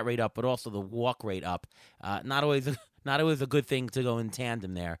strikeout rate up, but also the walk rate up. Not always a good thing to go in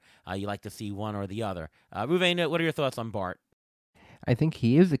tandem there. You like to see one or the other. Ruvain, what are your thoughts on Bart? I think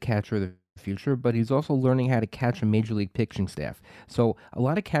he is the catcher of the future, but he's also learning how to catch a major league pitching staff. So a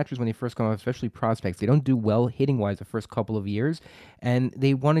lot of catchers, when they first come up, especially prospects, they don't do well hitting wise the first couple of years, and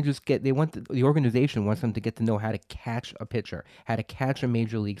they want to just get, the organization wants them to get to know how to catch a pitcher, how to catch a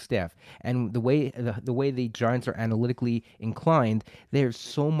major league staff. And the way the Giants are analytically inclined, there's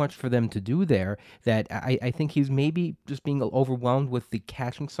so much for them to do there that I think he's maybe just being overwhelmed with the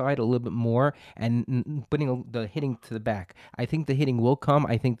catching side a little bit more and putting the hitting to the back. I think the hitting will come.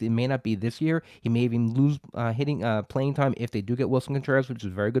 I think it may not be this year. He may even lose playing time if they do get Wilson Contreras, which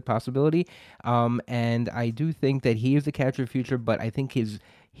is a very good possibility. And I do think that he is the catcher of the future, but I think his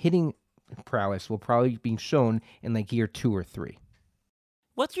hitting prowess will probably be shown in like year 2 or 3.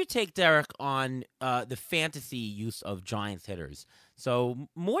 What's your take, Derek, on the fantasy use of Giants hitters? So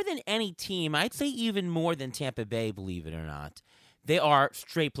more than any team, I'd say even more than Tampa Bay, believe it or not, they are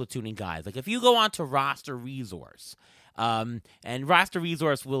straight platooning guys. Like if you go on to Roster Resource, and Roster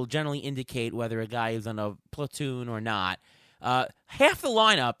Resource will generally indicate whether a guy is on a platoon or not. Half the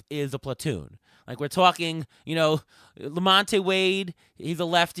lineup is a platoon. Like we're talking, Lamonte Wade, he's a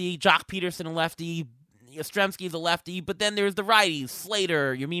lefty, Jock Peterson, a lefty, Yastrzemski's a lefty, but then there's the righties,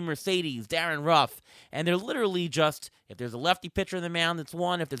 Slater, Yermin Mercedes, Darren Ruff, and they're literally just, if there's a lefty pitcher in the mound, it's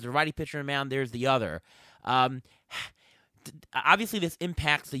one. If there's a righty pitcher in the mound, there's the other. Obviously, this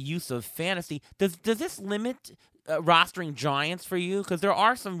impacts the use of fantasy. Does this limit rostering Giants for you? Because there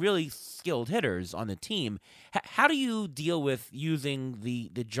are some really skilled hitters on the team. How do you deal with using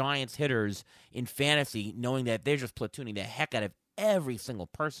the Giants hitters in fantasy, knowing that they're just platooning the heck out of every single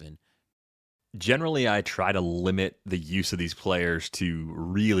person? Generally, I try to limit the use of these players to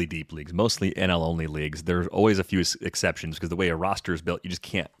really deep leagues, mostly NL-only leagues. There's always a few exceptions because the way a roster is built, you just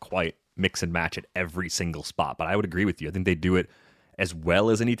can't quite mix and match at every single spot. But I would agree with you. I think they do it as well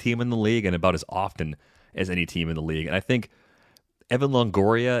as any team in the league and about as often as any team in the league. And I think Evan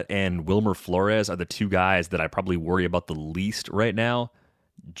Longoria and Wilmer Flores are the two guys that I probably worry about the least right now.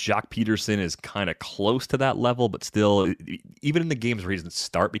 Jock Peterson is kind of close to that level, but still, even in the games where he doesn't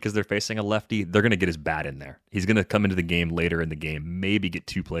start because they're facing a lefty, they're going to get his bat in there. He's going to come into the game later in the game, maybe get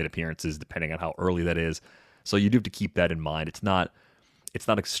 2 plate appearances, depending on how early that is. So you do have to keep that in mind. It's not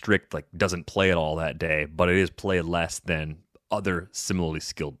a strict, doesn't play at all that day, but it is play less than other similarly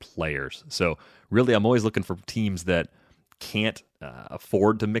skilled players. So really, I'm always looking for teams that can't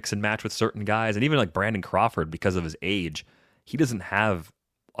afford to mix and match with certain guys. And even like Brandon Crawford, because of his age, he doesn't have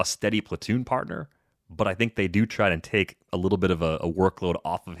a steady platoon partner, but I think they do try to take a little bit of a workload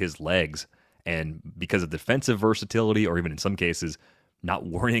off of his legs. And because of defensive versatility, or even in some cases, not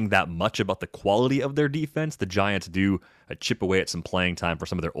worrying that much about the quality of their defense, the Giants do chip away at some playing time for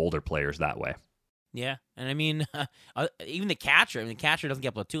some of their older players that way. Yeah, and I mean, even the catcher. I mean, the catcher doesn't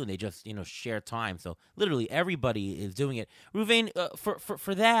get platoon; they just share time. So literally everybody is doing it. Ruvain,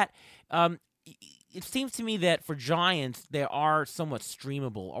 for that, it seems to me that for Giants, they are somewhat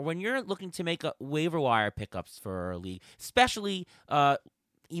streamable. Or when you're looking to make a waiver wire pickups for a league, especially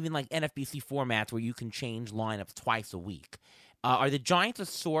even like NFBC formats where you can change lineups twice a week. Are the Giants a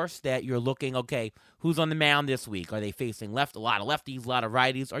source that you're looking, okay, who's on the mound this week? Are they facing a lot of lefties, a lot of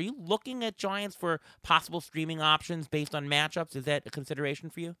righties? Are you looking at Giants for possible streaming options based on matchups? Is that a consideration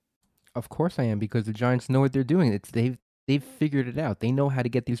for you? Of course I am, because the Giants know what they're doing. They've figured it out. They know how to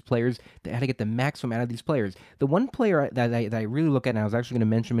get these players, how to get the maximum out of these players. The one player that I really look at, and I was actually going to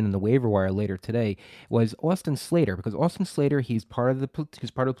mention him in the waiver wire later today, was Austin Slater, because Austin Slater, he's part of the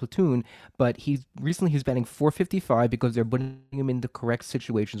platoon, but he's batting .455 because they're putting him in the correct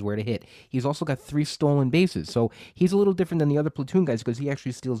situations where to hit. He's also got 3 stolen bases, so he's a little different than the other platoon guys because he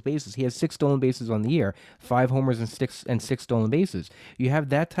actually steals bases. He has 6 stolen bases on the year, 5 homers and 6 stolen bases. You have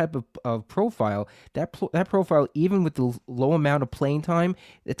that type of profile. That profile, even with the low amount of playing time,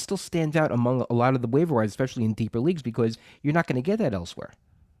 it still stands out among a lot of the waiver wires, especially in deeper leagues, because you're not going to get that elsewhere.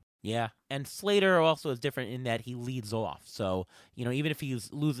 Yeah, and Slater also is different in that he leads off. So, even if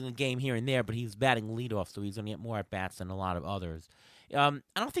he's losing a game here and there, but he's batting leadoff, so he's going to get more at-bats than a lot of others. I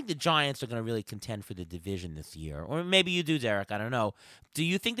don't think the Giants are going to really contend for the division this year. Or maybe you do, Derek. I don't know. Do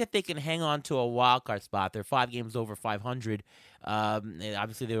you think that they can hang on to a wild card spot? They're 5 games over 500.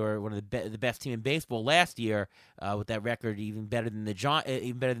 Obviously, they were one of the best team in baseball last year with that record, even better than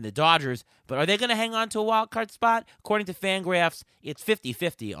the Dodgers. But are they going to hang on to a wild card spot? According to Fangraphs, it's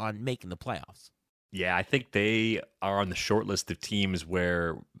 50-50 on making the playoffs. Yeah, I think they are on the short list of teams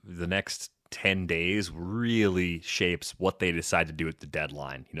where the next 10 days really shapes what they decide to do at the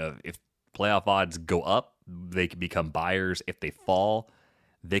deadline. If playoff odds go up, they could become buyers. If they fall,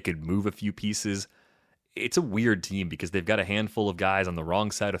 they could move a few pieces. It's a weird team because they've got a handful of guys on the wrong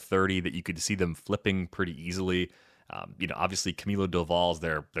side of 30 that you could see them flipping pretty easily. Obviously Camilo Doval's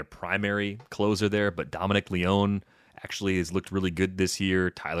their primary closer there, but Dominic Leone actually has looked really good this year.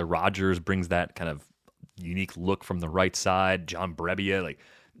 Tyler Rogers brings that kind of unique look from the right side. John Brebbia,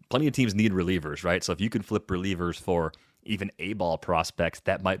 plenty of teams need relievers, right? So if you can flip relievers for even A-ball prospects,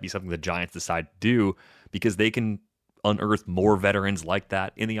 that might be something the Giants decide to do because they can unearth more veterans like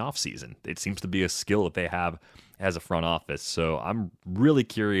that in the offseason. It seems to be a skill that they have as a front office. So I'm really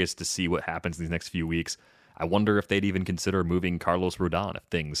curious to see what happens in these next few weeks. I wonder if they'd even consider moving Carlos Rodon if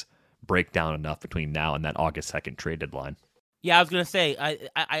things break down enough between now and that August 2nd trade deadline. Yeah, I was going to say,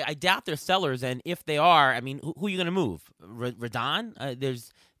 I doubt they're sellers, and if they are, I mean, who are you going to move? Rodon?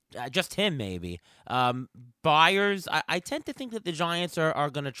 There's just him, maybe. Buyers, I tend to think that the Giants are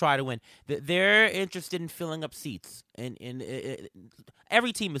going to try to win. They're interested in filling up seats, and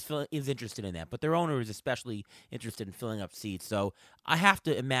every team is interested in that, but their owner is especially interested in filling up seats. So I have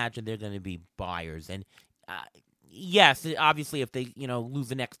to imagine they're going to be buyers, and yes, obviously, if they lose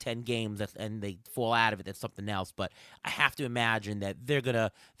the next 10 games and they fall out of it, that's something else. But I have to imagine that they're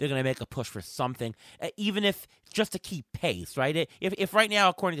gonna make a push for something, even if just to keep pace, right? If right now,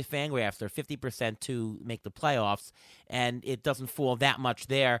 according to Fangraphs, they're 50% to make the playoffs, and it doesn't fall that much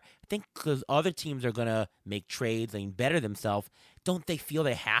there, I think because other teams are gonna make trades and better themselves. Don't they feel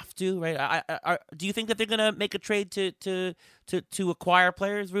they have to, right? Do you think that they're gonna make a trade to acquire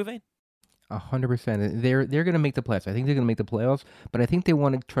players, Ruvain? 100%. They're going to make the playoffs. I think they're going to make the playoffs, but I think they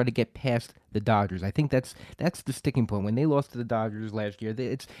want to try to get past the Dodgers. I think that's the sticking point. When they lost to the Dodgers last year,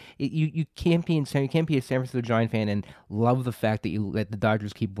 you can't be a San Francisco Giant fan and love the fact that the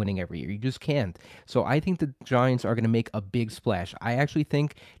Dodgers keep winning every year. You just can't. So I think the Giants are going to make a big splash. I actually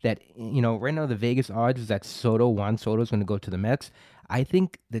think that right now the Vegas odds is that Juan Soto is going to go to the Mets. I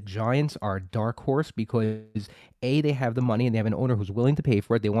think the Giants are a dark horse because A, they have the money and they have an owner who's willing to pay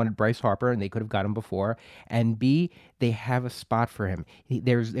for it. They wanted Bryce Harper and they could have got him before. And B, they have a spot for him.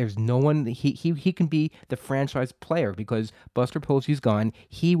 There's no one. He can be the franchise player because Buster Posey's gone.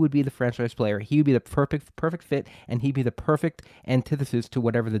 He would be the franchise player. He would be the perfect fit, and he'd be the perfect antithesis to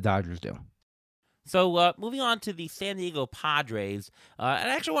whatever the Dodgers do. So moving on to the San Diego Padres, and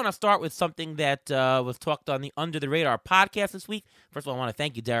I actually want to start with something that was talked on the Under the Radar podcast this week. First of all, I want to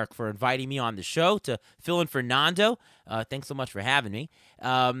thank you, Derek, for inviting me on the show to fill in for Nando. Thanks so much for having me.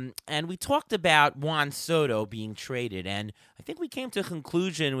 And we talked about Juan Soto being traded, and I think we came to a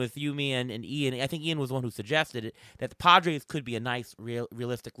conclusion with you, me, and Ian. I think Ian was the one who suggested it, that the Padres could be a nice,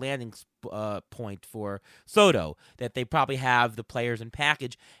 realistic landing point for Soto, that they probably have the players and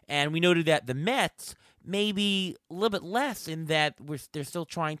package. And we noted that the Mets maybe a little bit less in that they're still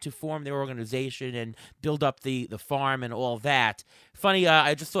trying to form their organization and build up the farm and all that. Funny,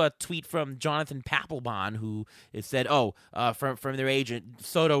 I just saw a tweet from Jonathan Papelbon who said, from their agent,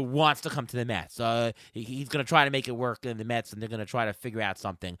 Soto wants to come to the Mets. He's going to try to make it work in the Mets, and they're going to try to figure out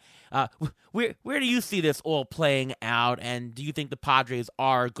something. Where do you see this all playing out, and do you think the Padres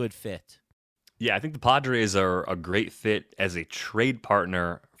are a good fit? Yeah, I think the Padres are a great fit as a trade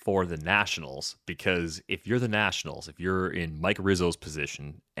partner for the Nationals, because if you're the Nationals, if you're in Mike Rizzo's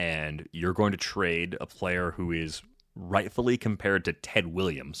position and you're going to trade a player who is rightfully compared to Ted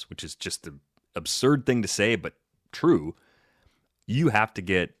Williams, which is just an absurd thing to say, but true, you have to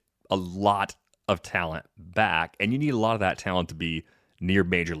get a lot of talent back, and you need a lot of that talent to be near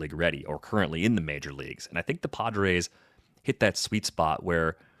Major League ready or currently in the major leagues. And I think the Padres hit that sweet spot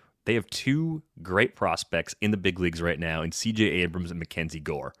where they have two great prospects in the big leagues right now in C.J. Abrams and Mackenzie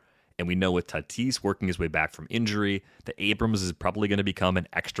Gore. And we know with Tatis working his way back from injury, that Abrams is probably going to become an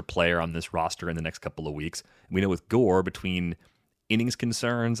extra player on this roster in the next couple of weeks. And we know with Gore, between innings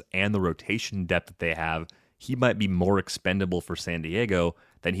concerns and the rotation depth that they have, he might be more expendable for San Diego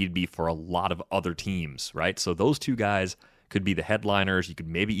than he'd be for a lot of other teams, right? So those two guys could be the headliners. You could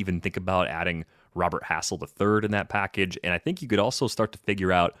maybe even think about adding Robert Hassel III in that package. And I think you could also start to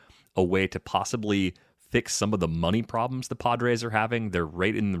figure out a way to possibly fix some of the money problems the Padres are having. They're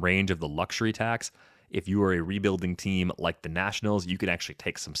right in the range of the luxury tax. If you are a rebuilding team like the Nationals, you can actually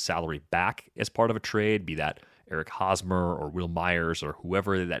take some salary back as part of a trade, be that Eric Hosmer or Will Myers or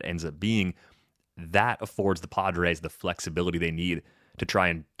whoever that ends up being. That affords the Padres the flexibility they need to try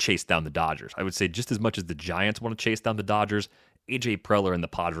and chase down the Dodgers. I would say just as much as the Giants want to chase down the Dodgers, AJ Preller and the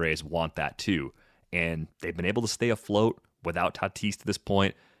Padres want that too. And they've been able to stay afloat without Tatis to this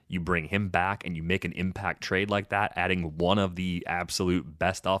point. You bring him back and you make an impact trade like that, adding one of the absolute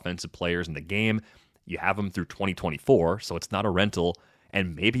best offensive players in the game. You have him through 2024, so it's not a rental,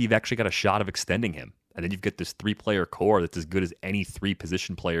 and maybe you've actually got a shot of extending him. And then you've got this three-player core that's as good as any three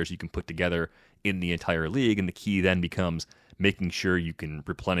position players you can put together in the entire league, and the key then becomes making sure you can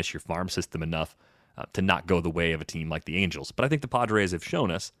replenish your farm system enough to not go the way of a team like the Angels. But I think the Padres have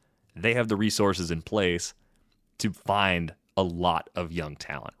shown us they have the resources in place to find a lot of young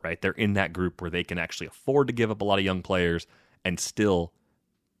talent, right? They're in that group where they can actually afford to give up a lot of young players and still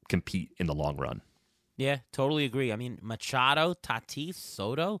compete in the long run. Yeah, totally agree. I mean, Machado, Tatis,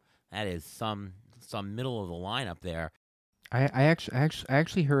 Soto, that is some middle of the lineup there. I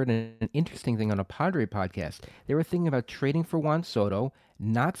actually heard an interesting thing on a Padre podcast. They were thinking about trading for Juan Soto,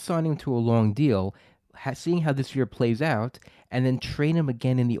 not signing him to a long deal, seeing how this year plays out, and then trade him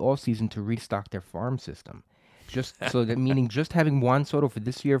again in the offseason to restock their farm system. Just so that meaning just having Juan Soto for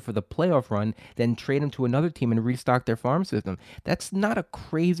this year for the playoff run, then trade him to another team and restock their farm system. That's not a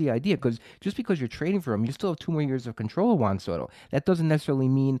crazy idea, because just because you're trading for him, you still have 2 more years of control of Juan Soto. That doesn't necessarily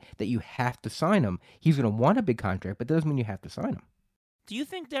mean that you have to sign him. He's going to want a big contract, but that doesn't mean you have to sign him. Do you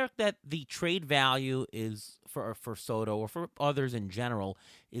think, Derek, that the trade value is for Soto or for others in general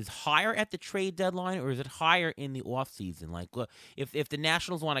is higher at the trade deadline, or is it higher in the offseason? Like, if the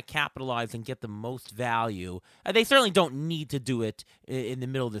Nationals want to capitalize and get the most value, they certainly don't need to do it in the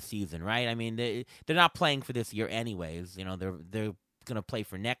middle of the season, right? I mean, they're not playing for this year anyways. You know, they're going to play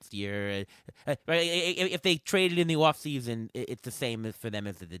for next year. If they traded in the offseason, it's the same for them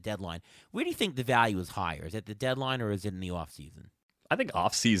as at the deadline. Where do you think the value is higher? Is it the deadline or is it in the offseason? I think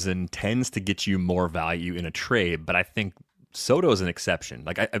offseason tends to get you more value in a trade, but I think Soto is an exception.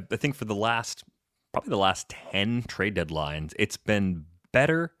 Like I think for probably the last 10 trade deadlines, it's been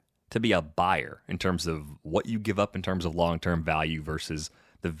better to be a buyer in terms of what you give up in terms of long-term value versus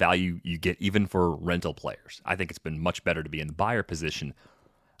the value you get even for rental players. I think it's been much better to be in the buyer position.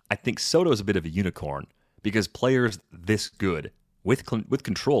 I think Soto is a bit of a unicorn because players this good with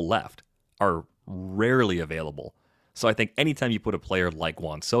control left are rarely available. So I think anytime you put a player like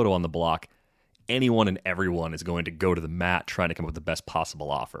Juan Soto on the block, anyone and everyone is going to go to the mat trying to come up with the best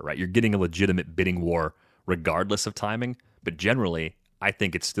possible offer, right? You're getting a legitimate bidding war regardless of timing, but generally, I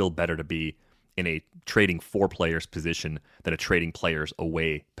think it's still better to be in a trading for players position than a trading players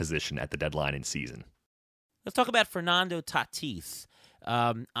away position at the deadline in season. Let's talk about Fernando Tatis.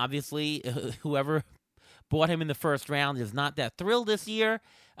 Obviously, whoever bought him in the first round is not that thrilled this year.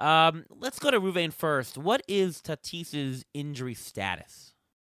 Let's go to Ruvain first. What is Tatis's injury status?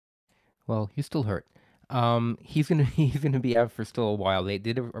 Well, he's still hurt. He's gonna be out for still a while. They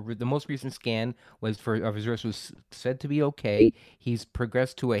did the most recent scan was of his wrist was said to be okay. He's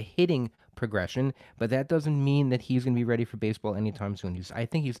progressed to a hitting progression, but that doesn't mean that he's going to be ready for baseball anytime soon. I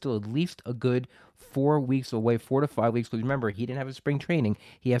think he's still at least a good 4 weeks away, 4 to 5 weeks. Because remember, he didn't have a spring training.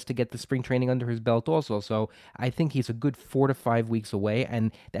 He has to get the spring training under his belt also. So I think he's a good 4 to 5 weeks away,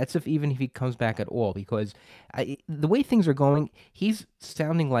 and that's even if he comes back at all. Because the way things are going, he's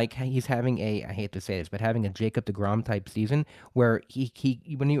sounding like he's having I hate to say this, but having a Jacob deGrom type season where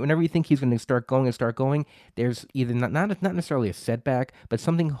whenever you think he's going to start going, there's either not necessarily a setback, but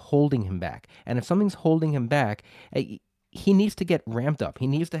something holding him back. And if something's holding him back, he needs to get ramped up. He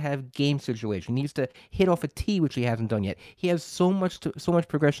needs to have game situation. He needs to hit off a tee, which he hasn't done yet. He has so much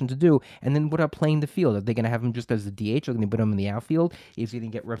progression to do. And then what about playing the field? Are they going to have him just as a DH? Are they going to put him in the outfield? Is he going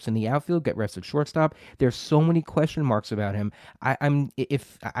to get reps in the outfield? Get reps at shortstop? There's so many question marks about him. I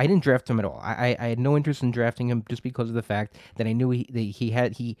didn't draft him at all. I had no interest in drafting him just because of the fact that I knew he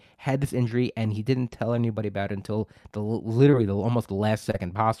had this injury and he didn't tell anybody about it until literally almost the last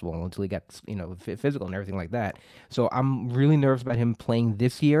second possible, until he got physical and everything like that. So I'm really nervous about him playing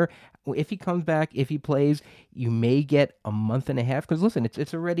this year. If he comes back, if he plays, you may get a month and a half. Because listen,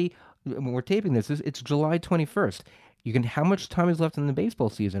 it's already, when we're taping this, it's July 21st. How much time is left in the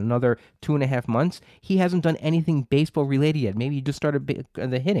baseball season? Another 2.5 months. He hasn't done anything baseball related yet. Maybe he just started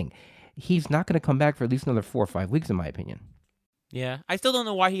the hitting. He's not going to come back for at least another 4 or 5 weeks, in my opinion. Yeah, I still don't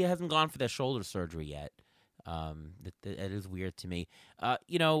know why he hasn't gone for that shoulder surgery yet. That is weird to me.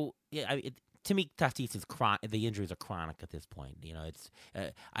 To me, Tatis the injuries are chronic at this point.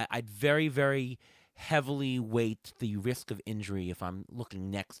 I'd very, very heavily weight the risk of injury if I'm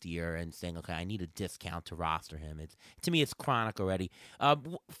looking next year and saying, okay, I need a discount to roster him. To me, it's chronic already.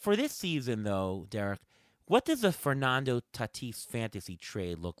 For this season, though, Derek, what does a Fernando Tatis fantasy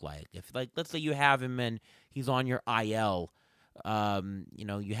trade look like? If, let's say you have him and he's on your IL,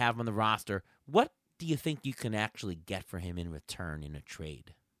 you have him on the roster. What do you think you can actually get for him in return in a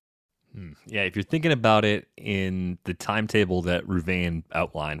trade? Yeah, if you're thinking about it in the timetable that Ruvain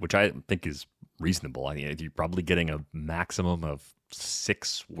outlined, which I think is reasonable, I mean, you're probably getting a maximum of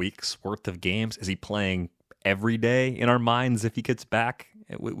 6 weeks worth of games. Is he playing every day in our minds if he gets back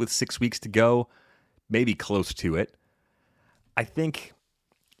with 6 weeks to go? Maybe close to it. I think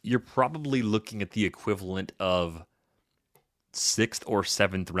you're probably looking at the equivalent of 6th or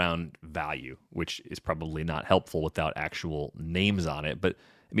 7th round value, which is probably not helpful without actual names on it. But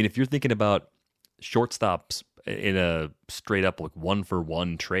I mean, if you're thinking about shortstops in a straight up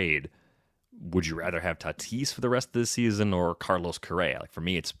 1-for-1 trade, would you rather have Tatis for the rest of the season or Carlos Correa? For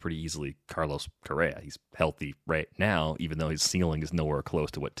me, it's pretty easily Carlos Correa. He's healthy right now, even though his ceiling is nowhere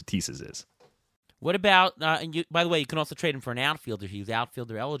close to what Tatis's is. What about, by the way, you can also trade him for an outfielder. He's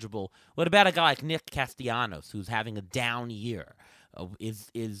outfielder eligible. What about a guy like Nick Castellanos, who's having a down year?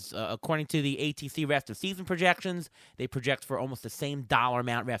 According to the ATC rest of season projections, they project for almost the same dollar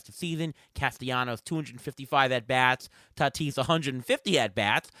amount rest of season. Castellanos 255 at bats, Tatis 150 at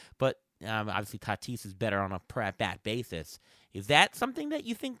bats, but obviously Tatis is better on a per at bat basis. Is that something that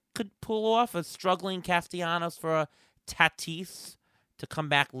you think could pull off a struggling Castellanos for a Tatis to come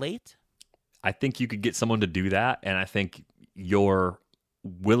back late? I think you could get someone to do that, and I think your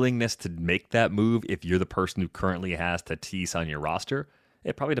willingness to make that move, if you're the person who currently has Tatis on your roster,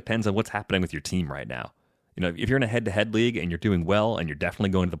 it probably depends on what's happening with your team right now. If you're in a head-to-head league and you're doing well and you're definitely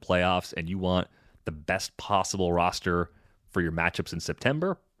going to the playoffs and you want the best possible roster for your matchups in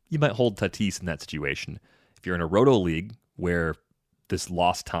September, you might hold Tatis in that situation. If you're in a roto league where this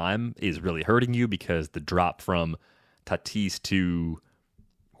lost time is really hurting you because the drop from Tatis to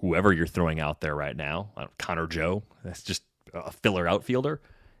whoever you're throwing out there right now, Connor Joe, that's just a filler outfielder,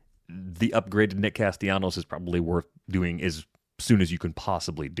 the upgrade to Nick Castellanos is probably worth doing as soon as you can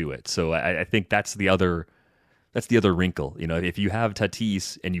possibly do it. So I think that's the other wrinkle. If you have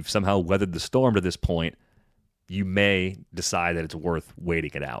Tatis and you've somehow weathered the storm to this point, you may decide that it's worth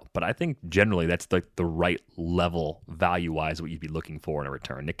waiting it out. But I think generally that's the right level value-wise what you'd be looking for in a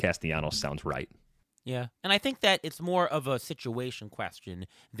return. Nick Castellanos sounds right. Yeah, and I think that it's more of a situation question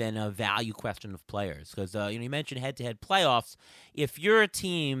than a value question of players. Because you mentioned head-to-head playoffs. If you're a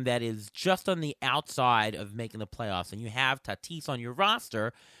team that is just on the outside of making the playoffs and you have Tatis on your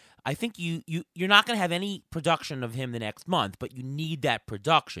roster, I think you're not going to have any production of him the next month, but you need that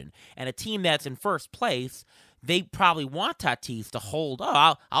production. And a team that's in first place, they probably want Tatis to hold.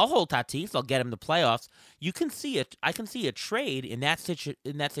 Oh, I'll hold Tatis. I'll get him the playoffs. You can see it. I can see a trade in that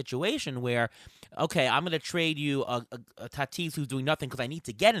situation where, okay, I'm going to trade you a Tatis who's doing nothing because I need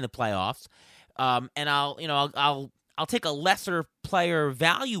to get in the playoffs, and I'll I'll take a lesser player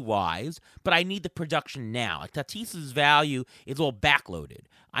value-wise, but I need the production now. Like Tatis's value is all backloaded.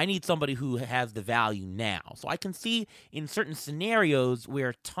 I need somebody who has the value now. So I can see in certain scenarios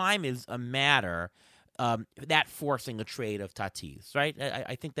where time is a matter, that forcing a trade of Tatis, right?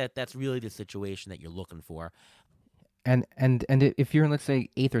 I think that's really the situation that you're looking for. And if you're in, let's say,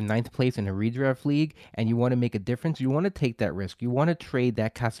 8th or ninth place in a redraft league and you want to make a difference, you want to take that risk. You want to trade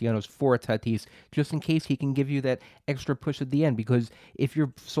that Castellanos for Tatis just in case he can give you that extra push at the end. Because if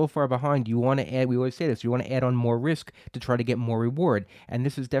you're so far behind, you want to add, we always say this, you want to add on more risk to try to get more reward. And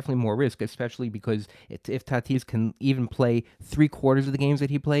this is definitely more risk, especially because if Tatis can even play 3/4 of the games that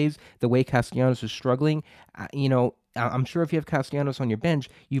he plays, the way Castellanos is struggling, I'm sure if you have Castellanos on your bench,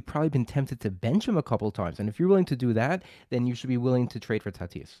 you've probably been tempted to bench him a couple of times. And if you're willing to do that, then you should be willing to trade for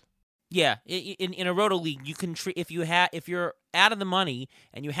Tatis. Yeah, in a roto league, you can if you're out of the money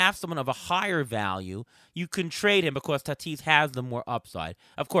and you have someone of a higher value, you can trade him because Tatis has the more upside.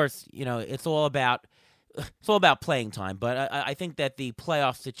 Of course, it's all about playing time, but I think that the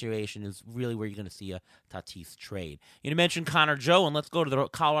playoff situation is really where you're going to see a Tatis trade. You mentioned Connor Joe, and let's go to the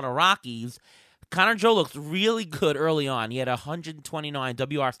Colorado Rockies. Connor Joe looks really good early on. He had 129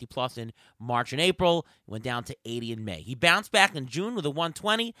 WRC plus in March and April, went down to 80 in May. He bounced back in June with a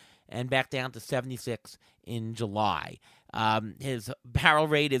 120 and back down to 76 in July. His barrel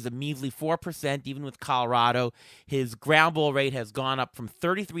rate is a measly 4%, even with Colorado. His ground ball rate has gone up from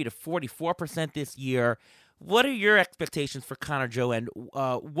 33 to 44% this year. What are your expectations for Connor Joe, and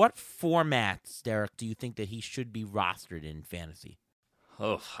what formats, Derek, do you think that he should be rostered in fantasy?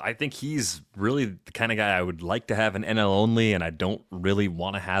 Oh, I think he's really the kind of guy I would like to have in NL only, and I don't really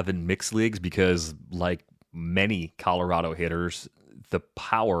want to have in mixed leagues because, like many Colorado hitters, the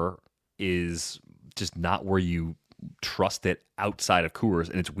power is just not where you trust it outside of Coors.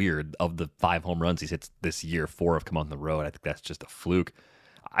 And it's weird. Of the 5 home runs he's hit this year, 4 have come on the road. I think that's just a fluke.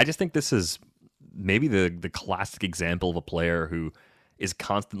 I just think this is maybe the classic example of a player who is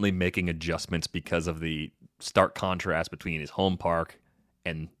constantly making adjustments because of the stark contrast between his home park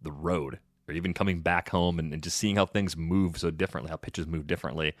and the road, or even coming back home and just seeing how things move so differently, how pitches move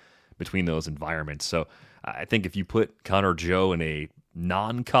differently between those environments. So I think if you put Connor Joe in a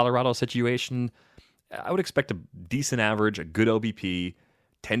non-Colorado situation, I would expect a decent average, a good OBP,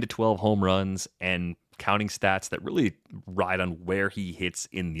 10 to 12 home runs, and counting stats that really ride on where he hits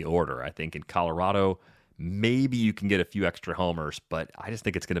in the order. I think in Colorado, maybe you can get a few extra homers, but I just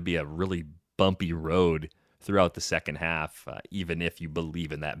think it's going to be a really bumpy road throughout the second half, even if you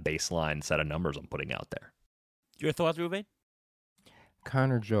believe in that baseline set of numbers I'm putting out there. Your thoughts, Ruben?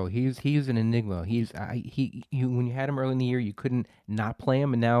 Connor Joe, he's an enigma. When you had him early in the year, you couldn't not play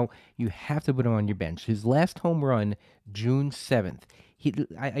him, and now you have to put him on your bench. His last home run, June 7th.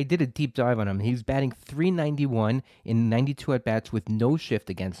 I did a deep dive on him. He's batting .391 in 92 at bats with no shift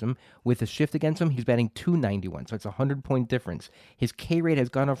against him. With a shift against him, he's batting .291, so it's a 100-point difference. His K rate has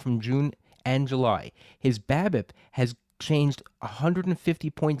gone up from June and July. His BABIP has changed 150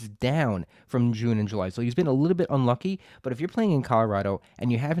 points down from June and July. So he's been a little bit unlucky, but if you're playing in Colorado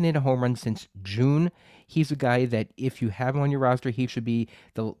and you haven't hit a home run since June, he's a guy that if you have him on your roster, he should be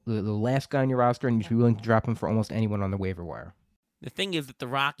the last guy on your roster, and you should be willing to drop him for almost anyone on the waiver wire. The thing is that the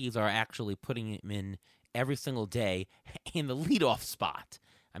Rockies are actually putting him in every single day in the leadoff spot.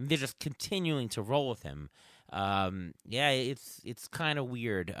 I mean, they're just continuing to roll with him. It's kind of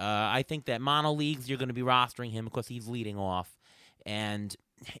weird. I think that mono leagues, you're going to be rostering him because he's leading off. And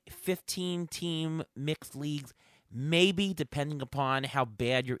 15-team mixed leagues, maybe depending upon how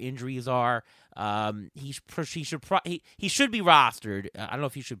bad your injuries are. He should be rostered. I don't know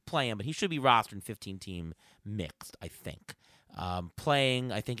if you should play him, but he should be rostered in 15-team mixed, I think.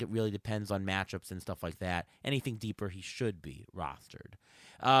 Playing, I think it really depends on matchups and stuff like that. Anything deeper, he should be rostered.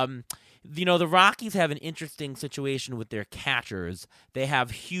 The Rockies have an interesting situation with their catchers. They have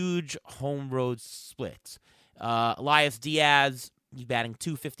huge home road splits. Elias Diaz, he's batting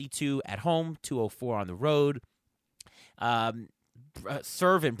 .252 at home, .204 on the road. Brian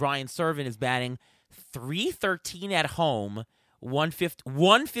Serven is batting .313 at home,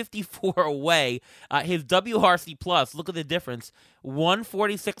 154 away. His WRC plus, look at the difference,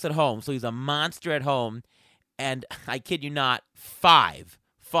 146 at home. So he's a monster at home, and I kid you not, 5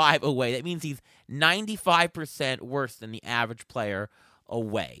 away. That means he's 95% worse than the average player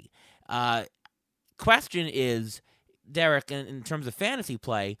away. Question is, Derek, in terms of fantasy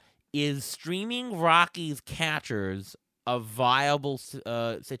play, is streaming Rockies catchers a viable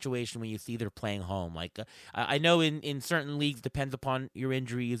situation when you see they're playing home? Like, I know in certain leagues, depends upon your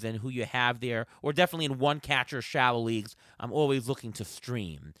injuries and who you have there, or definitely in one catcher shallow leagues, I'm always looking to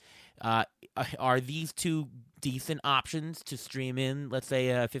stream. are these two decent options to stream in, let's say,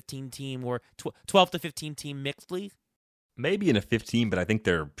 a 15-team or 12 to 15-team mixed league? Maybe in a 15, but I think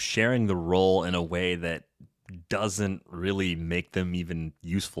they're sharing the role in a way that doesn't really make them even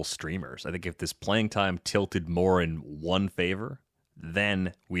useful streamers. I think if this playing time tilted more in one favor,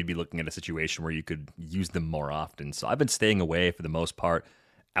 then we'd be looking at a situation where you could use them more often. So I've been staying away for the most part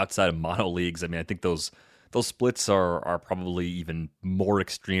outside of mono leagues. I mean, I think those splits are probably even more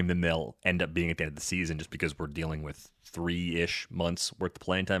extreme than they'll end up being at the end of the season, just because we're dealing with 3-ish months worth of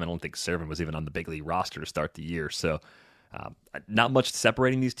playing time. I don't think Servin was even on the big league roster to start the year. So not much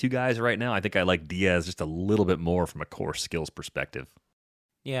separating these two guys right now. I think I like Diaz just a little bit more from a core skills perspective.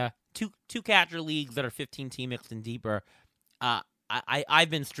 Yeah, two catcher leagues that are 15-team mixed and deeper. I've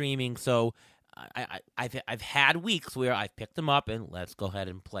been streaming, so I've had weeks where I've picked them up and let's go ahead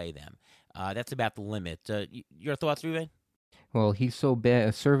and play them. That's about the limit. Your thoughts, Ruben? Well, he's so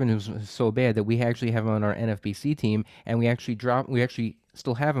bad. Servin is so bad that we actually have him on our NFBC team, and we actually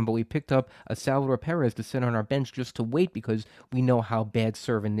still have him, but we picked up a Salvador Perez to sit on our bench just to wait because we know how bad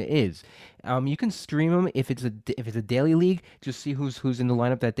Servin is. You can stream him if it's a daily league. Just see who's in the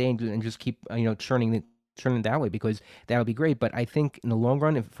lineup that day and just keep churning that way, because that would be great. But I think in the long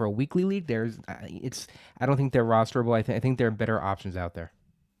run, if for a weekly league, I don't think they're rosterable. I think there are better options out there.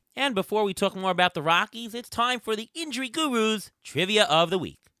 And before we talk more about the Rockies, it's time for the Injury Gurus Trivia of the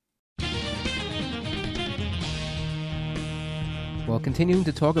Week. Well, continuing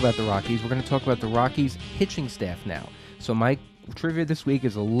to talk about the Rockies, we're going to talk about the Rockies pitching staff now. So my trivia this week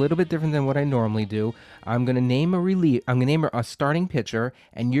is a little bit different than what I normally do. I'm going to name a starting pitcher,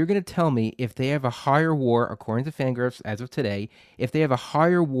 and you're going to tell me if they have a higher WAR, according to Fangraphs as of today, if they have a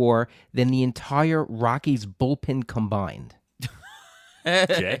higher WAR than the entire Rockies bullpen combined.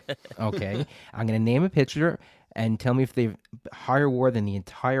 Okay. Okay. I'm going to name a pitcher and tell me if they've higher WAR than the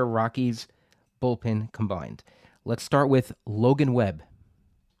entire Rockies bullpen combined. Let's start with Logan Webb.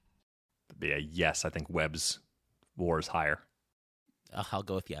 Yeah, yes, I think Webb's WAR is higher. I'll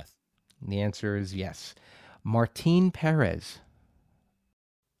go with yes. The answer is yes. Martin Perez.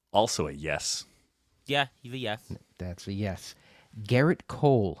 Also a yes. Yeah, he's a yes. That's a yes. Garrett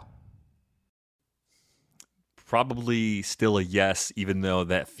Cole. Probably still a yes, even though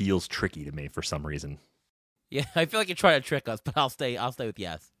that feels tricky to me for some reason. Yeah, I feel like you're trying to trick us, but I'll stay with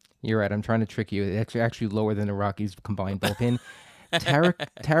yes. You're right. I'm trying to trick you. It's actually lower than the Rockies combined bullpen. Tarek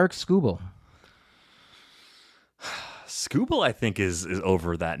Skubal. Skubal, I think, is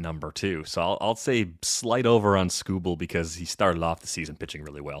over that number too. So I'll say slight over on Skubal because he started off the season pitching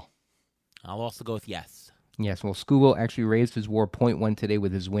really well. I'll also go with yes. Yes, well, Skubal actually raised his WAR 0.1 today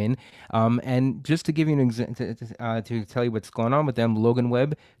with his win. And just to give you to tell you what's going on with them, Logan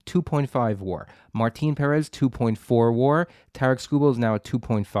Webb, 2.5 WAR. Martin Perez, 2.4 WAR. Tarek Skubal is now at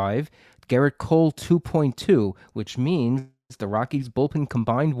 2.5. Garrett Cole, 2.2, which means the Rockies' bullpen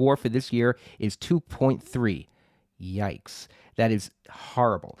combined WAR for this year is 2.3. Yikes. That is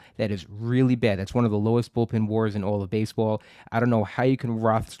horrible. That is really bad. That's one of the lowest bullpen WARs in all of baseball. I don't know how you can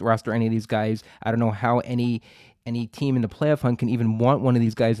roster any of these guys. I don't know how any team in the playoff hunt can even want one of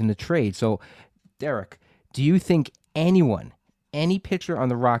these guys in the trade. So, Derek, do you think any pitcher on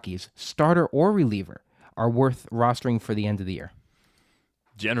the Rockies, starter or reliever, are worth rostering for the end of the year?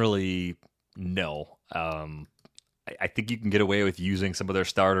 Generally, no. I think you can get away with using some of their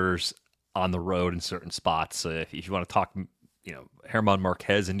starters on the road in certain spots. If you want to talk, German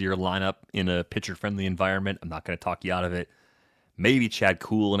Marquez into your lineup in a pitcher-friendly environment, I'm not going to talk you out of it. Maybe Chad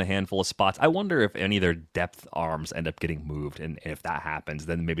Kuhl in a handful of spots. I wonder if any of their depth arms end up getting moved, and if that happens,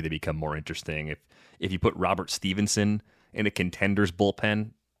 then maybe they become more interesting. If you put Robert Stevenson in a contender's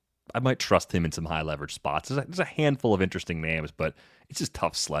bullpen, I might trust him in some high-leverage spots. There's a handful of interesting names, but it's just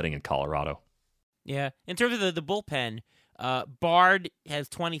tough sledding in Colorado. Yeah, in terms of the bullpen, Bard has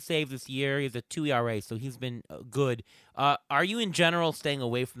 20 saves this year. He has a 2 ERA, so he's been good. Are you in general staying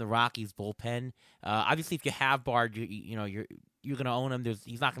away from the Rockies bullpen? Obviously, if you have Bard, you're going to own him.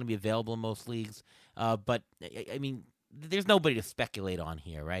 He's not going to be available in most leagues. But I mean, there's nobody to speculate on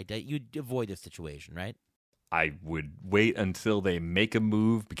here, right? You'd avoid this situation, right? I would wait until they make a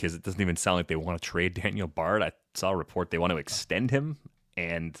move because it doesn't even sound like they want to trade Daniel Bard. I saw a report they want to extend him,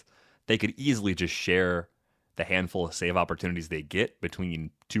 and they could easily just share the handful of save opportunities they get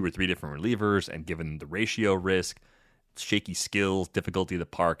between 2 or 3 different relievers, and given the ratio risk, shaky skills, difficulty of the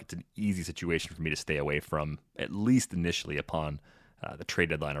park, it's an easy situation for me to stay away from, at least initially upon the trade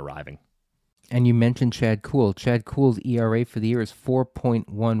deadline arriving. And you mentioned Chad Kuhl. Chad Kuhl's ERA for the year is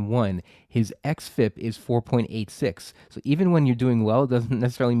 4.11. His xFIP is 4.86. So even when you're doing well, it doesn't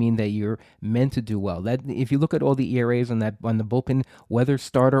necessarily mean that you're meant to do well. That if you look at all the ERAs on the bullpen, whether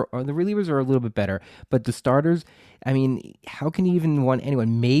starter or the relievers are a little bit better, but the starters, I mean, how can you even want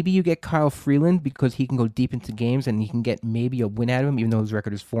anyone? Maybe you get Kyle Freeland because he can go deep into games and you can get maybe a win out of him, even though his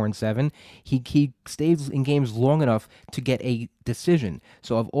record is 4-7. He stays in games long enough to get a decision.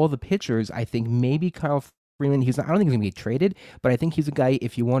 So of all the pitchers, I think maybe Kyle Freeland. I don't think he's gonna get traded, but I think he's a guy.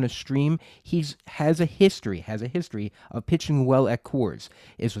 If you want to stream, has a history of pitching well at Coors.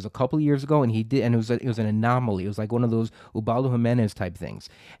 This was a couple of years ago, and he did, and it was an anomaly. It was like one of those Ubaldo Jimenez type things.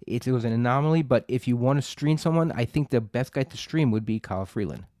 It was an anomaly, but if you want to stream someone, I think the best guy to stream would be Kyle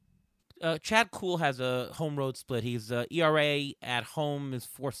Freeland. Chad Kuhl has a home road split. He's ERA at home is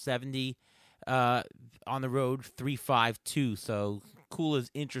 4.70, on the road 3.52. So Kuhl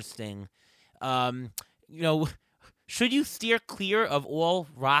is interesting. Should you steer clear of all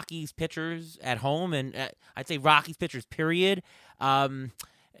Rockies pitchers at home? And I'd say Rockies pitchers, period. The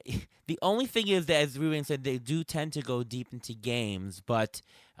only thing is that, as Ruben said, they do tend to go deep into games. But,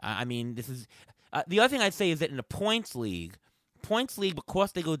 this is the other thing I'd say is that in a points league,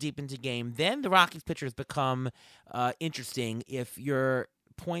 because they go deep into game, then the Rockies pitchers become interesting if your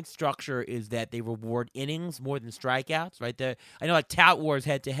point structure is that they reward innings more than strikeouts, right? I know like Tout Wars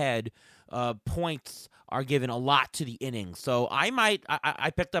head-to-head, points are given a lot to the innings. So I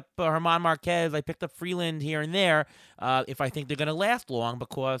picked up German Marquez, I picked up Freeland here and there if I think they're going to last long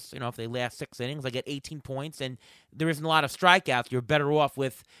because, if they last 6 innings, I get 18 points and there isn't a lot of strikeouts. You're better off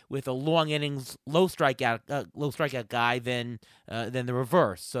with a long innings, low strikeout guy than the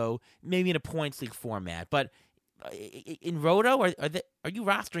reverse. So maybe in a points league format. But in Roto, are you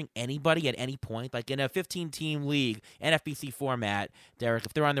rostering anybody at any point? Like in a 15-team league, NFBC format, Derek,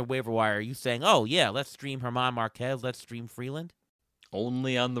 if they're on their waiver wire, are you saying, oh, yeah, let's stream German Marquez, let's stream Freeland?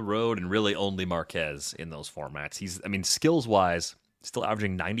 Only on the road and really only Marquez in those formats. Skills-wise, still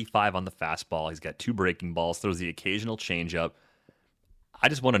averaging 95 on the fastball. He's got 2 breaking balls, throws the occasional changeup. I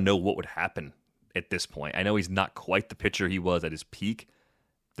just want to know what would happen at this point. I know he's not quite the pitcher he was at his peak.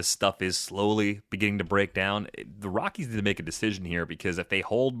 The stuff is slowly beginning to break down. The Rockies need to make a decision here because if they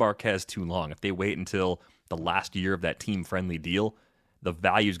hold Marquez too long, if they wait until the last year of that team-friendly deal, the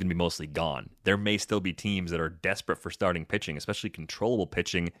value is going to be mostly gone. There may still be teams that are desperate for starting pitching, especially controllable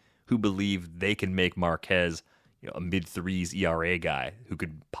pitching, who believe they can make Marquez a mid-threes ERA guy who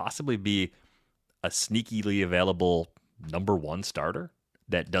could possibly be a sneakily available number 1 starter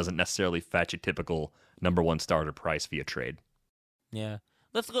that doesn't necessarily fetch a typical number 1 starter price via trade. Yeah.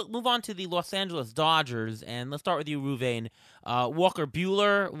 Let's move on to the Los Angeles Dodgers, and let's start with you, Ruvain. Walker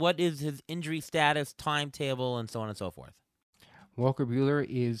Buehler, what is his injury status, timetable, and so on and so forth? Walker Buehler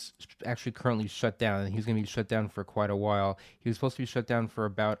is actually currently shut down, and he's going to be shut down for quite a while. He was supposed to be shut down for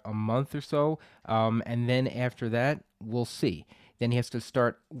about a month or so, and then after that, we'll see. Then he has to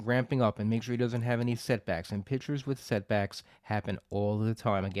start ramping up and make sure he doesn't have any setbacks. And pitchers with setbacks happen all the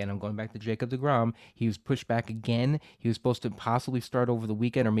time. Again, I'm going back to Jacob deGrom. He was pushed back again. He was supposed to possibly start over the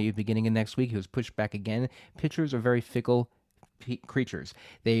weekend or maybe beginning of next week. He was pushed back again. Pitchers are very fickle creatures.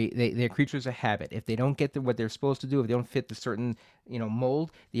 They're creatures of habit. If they don't get what they're supposed to do, if they don't fit the certain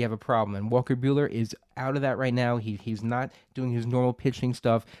mold, you have a problem. And Walker Buehler is out of that right now. He's not doing his normal pitching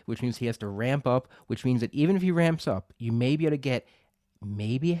stuff, which means he has to ramp up, which means that even if he ramps up, you may be able to get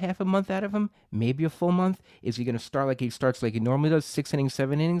maybe a half a month out of him, maybe a full month. Is he going to start like he starts like he normally does, 6 innings,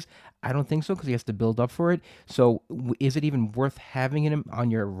 7 innings? I don't think so because he has to build up for it. So is it even worth having him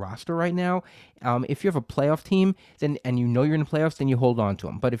on your roster right now? If you have a playoff team, then and you're in the playoffs, then you hold on to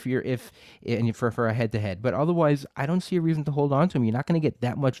him. But for a head-to-head, but otherwise, I don't see a reason to hold on to him. You're not going to get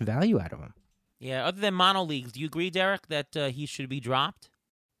that much value out of him. Yeah. Other than mono leagues, do you agree, Derek, that he should be dropped?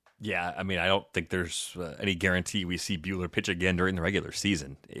 Yeah, I don't think there's any guarantee we see Buehler pitch again during the regular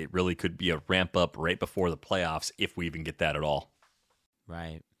season. It really could be a ramp up right before the playoffs if we even get that at all.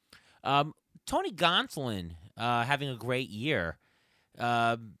 Right. Tony Gonsolin having a great year.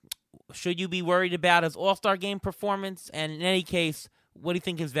 Should you be worried about his All-Star game performance? And in any case, what do you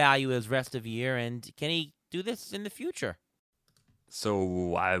think his value is rest of the year? And can he do this in the future?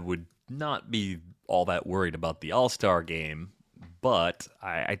 So I would not be all that worried about the All-Star game. But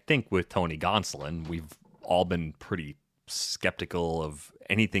I think with Tony Gonsolin, we've all been pretty skeptical of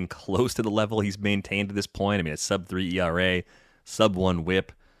anything close to the level he's maintained to this point. A sub-3 ERA, sub-1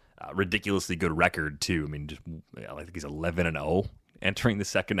 WHIP, ridiculously good record, too. I think he's 11-0 entering the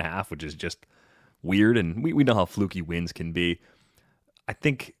second half, which is just weird. And we know how fluky wins can be. I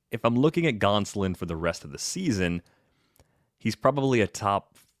think if I'm looking at Gonsolin for the rest of the season, he's probably a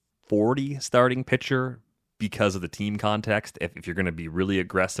top 40 starting pitcher because of the team context, if you're going to be really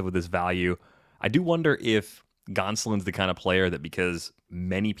aggressive with this value. I do wonder if Gonsolin's the kind of player that, because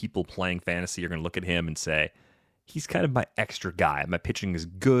many people playing fantasy are going to look at him and say, he's kind of my extra guy. My pitching is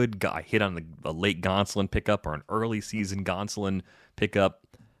good. I hit on a late Gonsolin pickup or an early season Gonsolin pickup.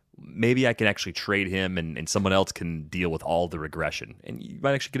 Maybe I can actually trade him and someone else can deal with all the regression. And you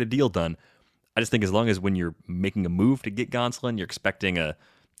might actually get a deal done. I just think as long as when you're making a move to get Gonsolin, you're expecting a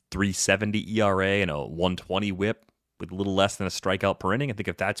 3.70 ERA and a 1.20 WHIP with a little less than a strikeout per inning. I think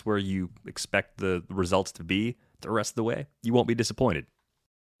if that's where you expect the results to be the rest of the way, you won't be disappointed.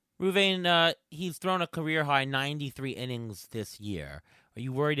 Ruvain, he's thrown a career-high 93 innings this year. Are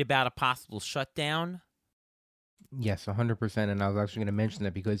you worried about a possible shutdown? Yes, 100%, and I was actually going to mention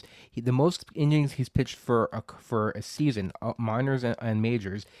that because the most innings he's pitched for a season, minors and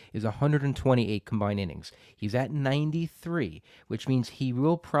majors, is 128 combined innings. He's at 93, which means he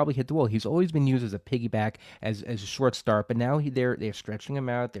will probably hit the wall. He's always been used as a piggyback, as a short start, but now they're stretching him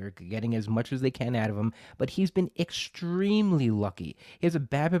out. They're getting as much as they can out of him, but he's been extremely lucky. He has a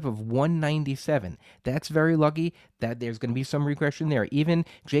BABIP of 197. That's very lucky. That there's going to be some regression there. Even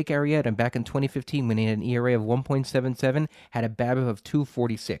Jake Arrieta back in 2015, when he had an ERA of 1.77, had a BABIP of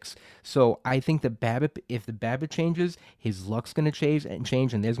 246. So I think the BABIP, if the BABIP changes, his luck's going to change,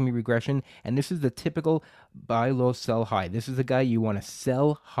 and there's going to be regression. And this is the typical buy low, sell high. This is the guy you want to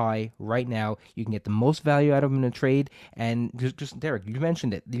sell high right now. You can get the most value out of him in a trade. And just Derek, you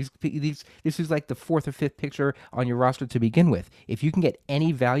mentioned it. This is like the fourth or fifth pitcher on your roster to begin with. If you can get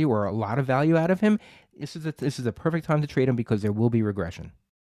any value or a lot of value out of him, this is a perfect time to trade him because there will be regression.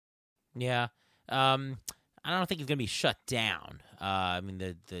 Yeah. I don't think he's going to be shut down. I mean,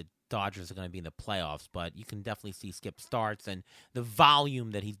 the Dodgers are going to be in the playoffs, but you can definitely see skip starts and the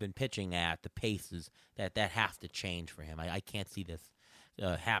volume that he's been pitching at, the paces, that has to change for him. I can't see this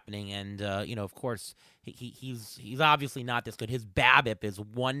happening. And, of course, he's obviously not this good. His BABIP is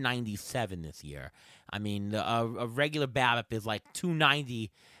 197 this year. I mean, a regular BABIP is like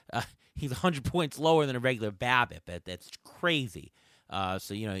 290. He's 100 points lower than a regular BABIP. That's crazy.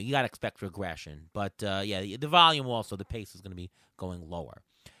 So, you got to expect regression. But, the volume also, the pace is going to be going lower.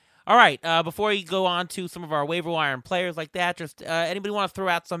 All right, before we go on to some of our waiver wire and players like that, just anybody want to throw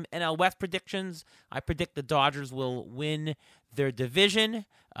out some NL West predictions? I predict the Dodgers will win their division.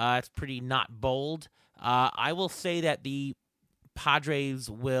 It's pretty not bold. I will say that the Padres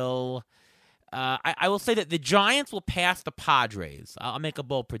will... I will say that the Giants will pass the Padres. I'll make a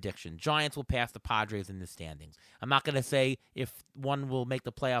bold prediction. Giants will pass the Padres in the standings. I'm not going to say if one will make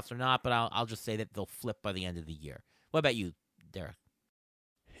the playoffs or not, but I'll just say that they'll flip by the end of the year. What about you, Derek?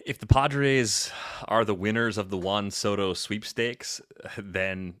 If the Padres are the winners of the Juan Soto sweepstakes,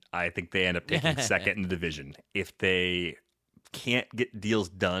 then I think they end up taking second in the division. If they can't get deals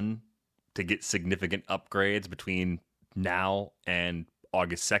done to get significant upgrades between now and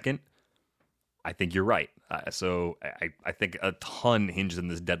August 2nd, I think you're right. So I think a ton hinges on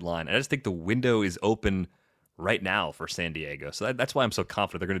this deadline. I just think the window is open right now for San Diego. So that's why I'm so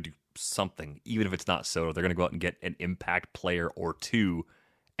confident they're going to do something. Even if it's not Soto, they're going to go out and get an impact player or two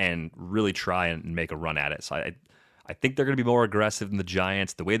and really try and make a run at it. So I think they're going to be more aggressive than the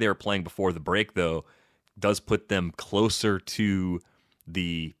Giants. The way they were playing before the break, though, does put them closer to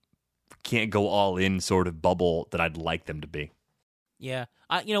the can't go all in sort of bubble that I'd like them to be. Yeah.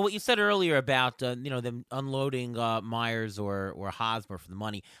 What you said earlier about, them unloading Myers or Hosmer for the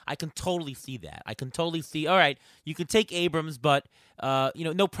money, I can totally see that. I can totally see, all right, you can take Abrams, but,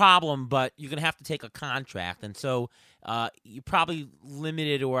 no problem, but you're going to have to take a contract. And so you're probably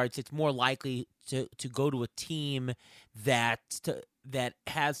limited, or it's more likely to go to a team that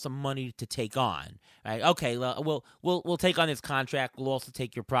has some money to take on. Right? Okay, well, we'll take on this contract. We'll also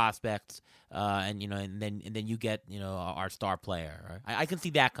take your prospects, and then you get our star player. Right? I can see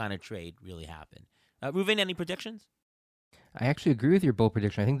that kind of trade really happen. Ruvain, any predictions? I actually agree with your bold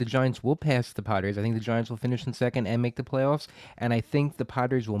prediction. I think the Giants will pass the Padres. I think the Giants will finish in second and make the playoffs. And I think the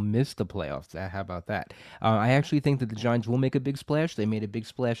Padres will miss the playoffs. How about that? I actually think that the Giants will make a big splash. They made a big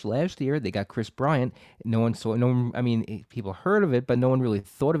splash last year. They got Chris Bryant. People heard of it, but no one really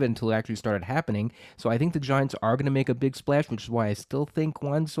thought of it until it actually started happening. So I think the Giants are going to make a big splash, which is why I still think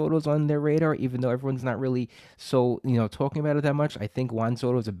Juan Soto's on their radar, even though everyone's not really so, talking about it that much. I think Juan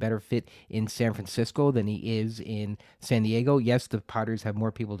Soto is a better fit in San Francisco than he is in San Diego. Yes, the Padres have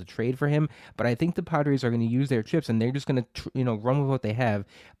more people to trade for him, but I think the Padres are going to use their chips and they're just going to, run with what they have.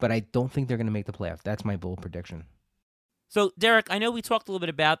 But I don't think they're going to make the playoffs. That's my bold prediction. So, Derek, I know we talked a little bit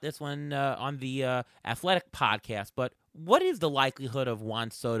about this one on the Athletic podcast, but what is the likelihood of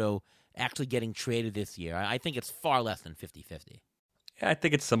Juan Soto actually getting traded this year? I think it's far less than 50-50. I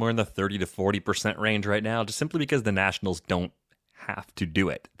think it's somewhere in the 30 to 40% range right now, just simply because the Nationals don't have to do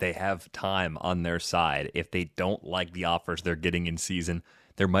it. They have time on their side. If they don't like the offers they're getting in season,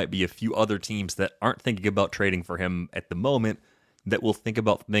 there might be a few other teams that aren't thinking about trading for him at the moment that will think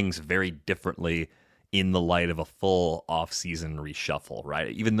about things very differently in the light of a full offseason reshuffle, right?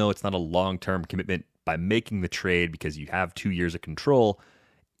 Even though it's not a long-term commitment by making the trade because you have 2 years of control,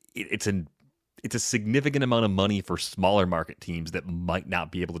 it's a significant amount of money for smaller market teams that might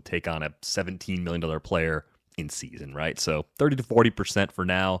not be able to take on a $17 million player in season, right? So 30 to 40% for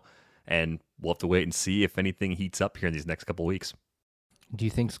now, and we'll have to wait and see if anything heats up here in these next couple weeks. Do you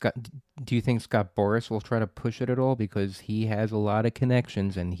think Scott Boras will try to push it at all, because he has a lot of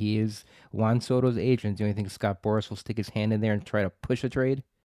connections and he is Juan Soto's agent? Do you think Scott Boras will stick his hand in there and try to push a trade?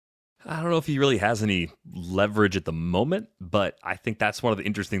 I don't know if he really has any leverage at the moment, but I think that's one of the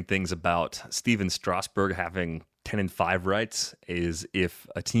interesting things about Steven Strasburg having 10-5 rights is if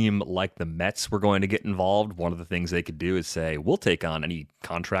a team like the Mets were going to get involved, one of the things they could do is say, we'll take on any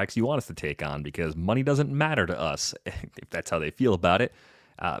contracts you want us to take on because money doesn't matter to us, if that's how they feel about it.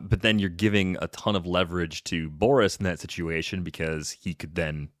 But then you're giving a ton of leverage to Boras in that situation because he could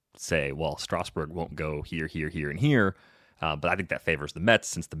then say, well, Strasburg won't go here, here, here, and here. But I think that favors the Mets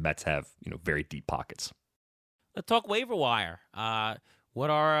since the Mets have very deep pockets. Let's talk waiver wire. What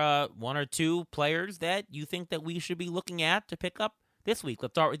are one or two players that you think that we should be looking at to pick up this week?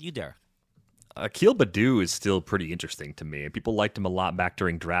 Let's start with you, Derek. Akil Baddoo is still pretty interesting to me. People liked him a lot back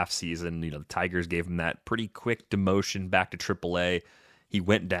during draft season. The Tigers gave him that pretty quick demotion back to AAA. He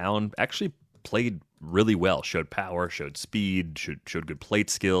went down, actually played really well, showed power, showed speed, showed good plate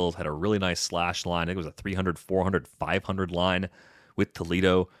skills, had a really nice slash line. I think it was a 300, 400, 500 line with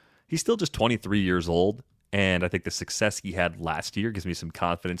Toledo. He's still just 23 years old. And I think the success he had last year gives me some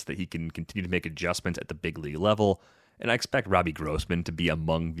confidence that he can continue to make adjustments at the big league level. And I expect Robbie Grossman to be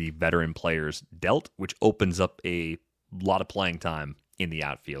among the veteran players dealt, which opens up a lot of playing time in the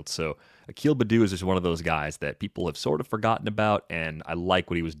outfield. So Akil Baddoo is just one of those guys that people have sort of forgotten about, and I like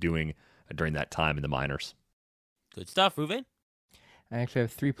what he was doing during that time in the minors. Good stuff, Ruven. I actually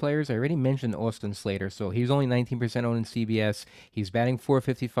have three players. I already mentioned Austin Slater, so he's only 19% owned in CBS. He's batting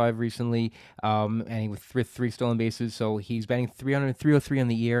 .455 recently, and with three stolen bases, so he's batting 303 on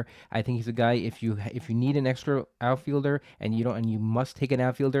the year. I think he's a guy if you need an extra outfielder and you must take an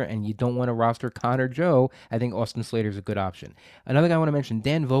outfielder and you don't want to roster Connor Joe, I think Austin Slater is a good option. Another guy I want to mention,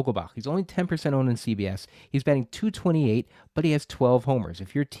 Dan Vogelbach. He's only 10% owned in CBS. He's batting .228, but he has 12 homers.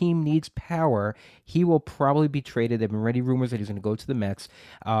 If your team needs power, he will probably be traded. There have been already rumors that he's going to go to the Mets.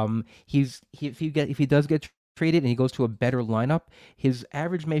 If he does get traded and he goes to a better lineup, his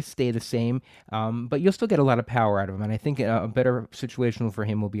average may stay the same, but you'll still get a lot of power out of him. And I think a better situation for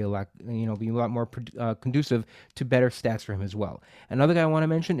him will be a lot more conducive to better stats for him as well. Another guy I want to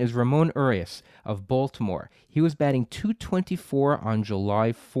mention is Ramon Urias of Baltimore. He was batting .224 on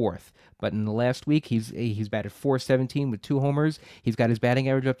July 4th. But in the last week, he's batted .417 with 2 homers. He's got his batting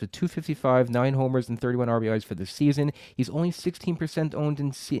average up to .255, 9 homers, and 31 RBIs for the season. He's only 16% owned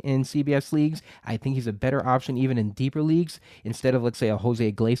in CBS leagues. I think he's a better option even in deeper leagues instead of, let's say, a Jose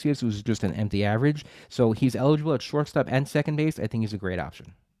Iglesias, who's just an empty average. So he's eligible at shortstop and second base. I think he's a great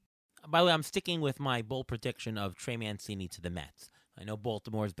option. By the way, I'm sticking with my bold prediction of Trey Mancini to the Mets. I know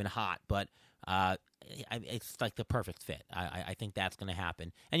Baltimore's been hot, but it's like the perfect fit. I think that's going to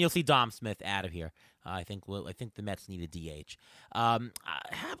happen, and you'll see Dom Smith out of here. I think the Mets need a DH.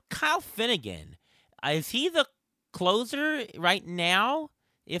 Kyle Finnegan, is he the closer right now?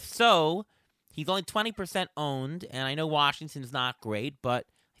 If so, he's only 20% owned, and I know Washington's not great, but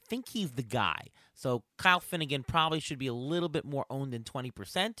I think he's the guy. So Kyle Finnegan probably should be a little bit more owned than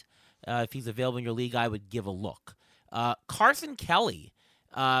 20%. If he's available in your league, I would give a look. Carson Kelly,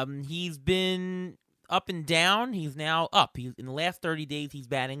 he's been up and down. He's now up. In the last 30 days, he's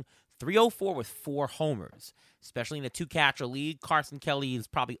batting .304 with 4 homers. Especially in a 2-catcher league, Carson Kelly is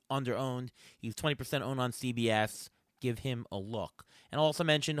probably under-owned. He's 20% owned on CBS. Give him a look. And I'll also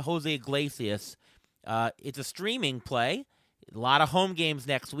mention Jose Iglesias. It's a streaming play. A lot of home games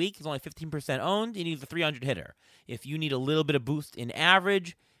next week. He's only 15% owned, and he's a 300 hitter. If you need a little bit of boost in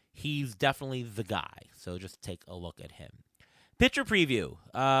average, he's definitely the guy. So just take a look at him. Pitcher preview.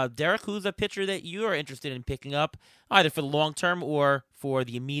 Derek, who's a pitcher that you are interested in picking up, either for the long term or for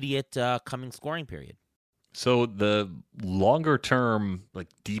the immediate coming scoring period? So the longer term,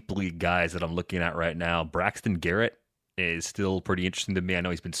 deep league guys that I'm looking at right now, Braxton Garrett is still pretty interesting to me. I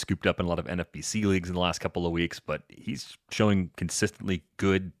know he's been scooped up in a lot of NFBC leagues in the last couple of weeks, but he's showing consistently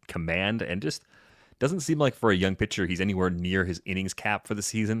good command and just Doesn't seem like for a young pitcher he's anywhere near his innings cap for the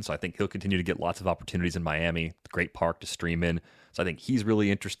season, so I think he'll continue to get lots of opportunities in Miami. Great park to stream in, so I think he's really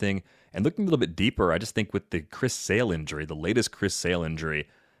interesting. And looking a little bit deeper, I just think with the Chris Sale injury, the latest Chris Sale injury,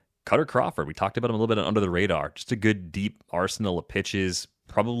 Cutter Crawford, we talked about him a little bit under the radar. Just a good deep arsenal of pitches,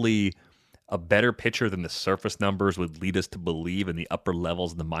 probably a better pitcher than the surface numbers would lead us to believe in the upper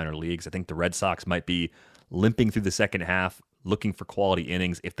levels of the minor leagues. I think the Red Sox might be limping through the second half, looking for quality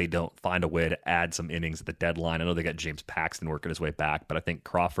innings if they don't find a way to add some innings at the deadline. I know they got James Paxton working his way back, but I think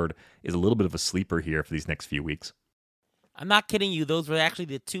Crawford is a little bit of a sleeper here for these next few weeks. I'm not kidding you. Those were actually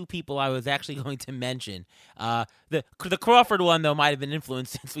the two people I was actually going to mention. The Crawford one, though, might have been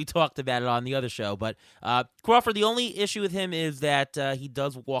influenced since we talked about it on the other show. But Crawford, the only issue with him is that he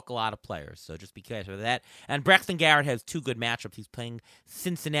does walk a lot of players. So just be careful of that. And Braxton Garrett has two good matchups. He's playing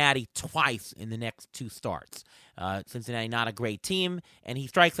Cincinnati twice in the next two starts. Cincinnati, not a great team, and he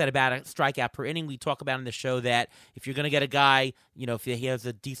strikes at about a strikeout per inning. We talk about in the show that if you're going to get a guy, if he has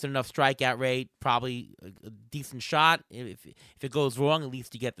a decent enough strikeout rate, probably a decent shot. If it goes wrong, at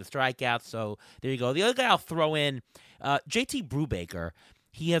least you get the strikeout. So there you go. The other guy I'll throw in, JT Brubaker.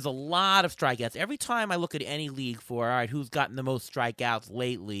 He has a lot of strikeouts. Every time I look at any league for, all right, who's gotten the most strikeouts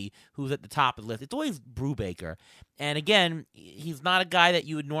lately, who's at the top of the list, it's always Brubaker. And again, he's not a guy that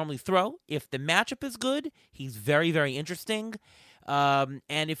you would normally throw. If the matchup is good, he's very, very interesting. And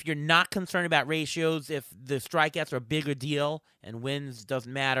if you're not concerned about ratios, if the strikeouts are a bigger deal and wins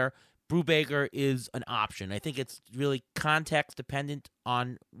doesn't matter, Brubaker is an option. I think it's really context dependent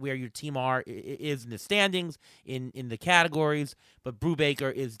on where your team is in the standings, in the categories, but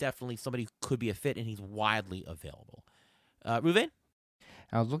Brubaker is definitely somebody who could be a fit, and he's widely available. Ruvain?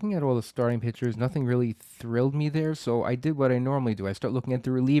 I was looking at all the starting pitchers. Nothing really thrilled me there, so I did what I normally do. I start looking at the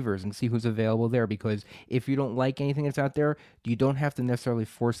relievers and see who's available there, because if you don't like anything that's out there, you don't have to necessarily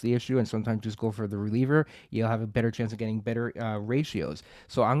force the issue and sometimes just go for the reliever. You'll have a better chance of getting better ratios.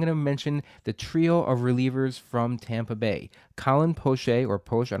 So I'm going to mention the trio of relievers from Tampa Bay. Colin Poche, or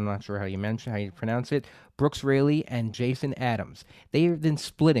Poche, I'm not sure how you pronounce it, Brooks Raley, and Jason Adams. They have been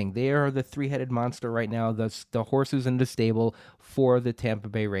splitting. They are the three-headed monster right now, the horses in the stable for the Tampa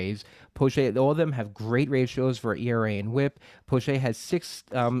Bay Rays. Poche, all of them have great ratios for ERA and WHIP. Poche has six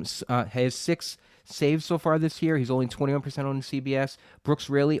saves so far this year. He's only 21% owned in CBS. Brooks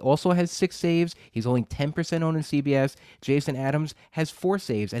Raley also has 6 saves. He's only 10% owned in CBS. Jason Adams has 4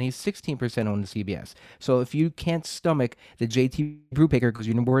 saves, and he's 16% owned in CBS. So if you can't stomach the JT Brubaker because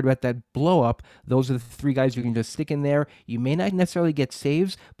you're worried about that blow-up, those are the 3 guys you can just stick in there. You may not necessarily get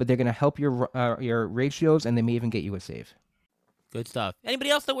saves, but they're going to help your ratios, and they may even get you a save. Good stuff. Anybody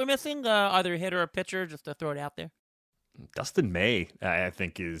else that we're missing? Either a hitter or a pitcher, just to throw it out there? Dustin May, I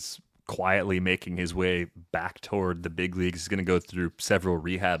think, is quietly making his way back toward the big leagues. He's going to go through several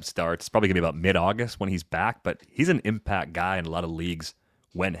rehab starts. It's probably going to be about mid-August when he's back, but he's an impact guy in a lot of leagues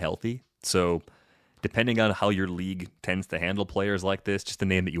when healthy. So depending on how your league tends to handle players like this, just a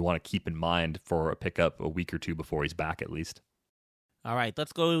name that you want to keep in mind for a pickup a week or two before he's back at least. All right,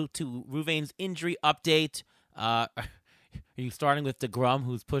 let's go to Ruvain's injury update. Are you starting with DeGrom,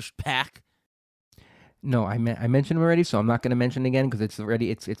 who's pushed back? No, I mentioned him already, so I'm not going to mention it again because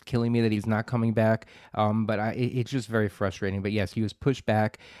it's killing me that he's not coming back. But it's just very frustrating. But yes, he was pushed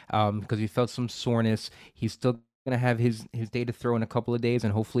back because he felt some soreness. He's still going to have his day to throw in a couple of days,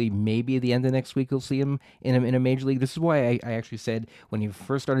 and hopefully maybe at the end of next week you'll see him in a major league. This is why I actually said when he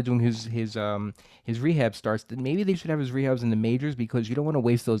first started doing his rehab starts that maybe they should have his rehabs in the majors, because you don't want to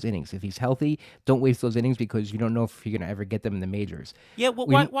waste those innings. If he's healthy, don't waste those innings because you don't know if you're going to ever get them in the majors. Yeah, well,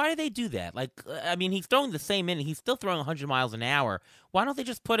 why do they do that? Like, I mean, he's throwing the same inning. He's still throwing 100 miles an hour. Why don't they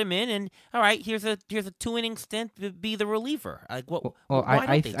just put him in and, all right, here's a 2-inning stint to be the reliever? Like,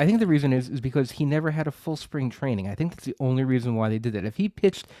 I think the reason is because he never had a full spring training. I think that's the only reason why they did that. If he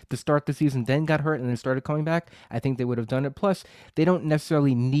pitched to start the season, then got hurt, and then started coming back, I think they would have done it. Plus, they don't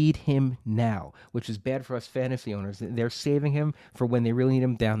necessarily need him now, which is bad for us fantasy owners. They're saving him for when they really need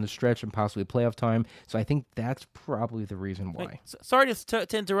him down the stretch and possibly playoff time. So I think that's probably the reason why. Sorry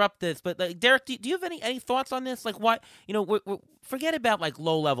to interrupt this, but like, Derek, do you have any thoughts on this? Like, why, forget about like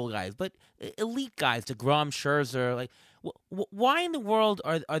low-level guys, but elite guys, DeGrom, Scherzer, like, why in the world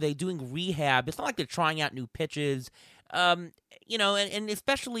are they doing rehab? It's not like they're trying out new pitches, and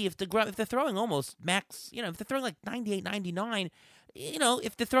especially if they're throwing almost max, if they're throwing like 98, 99,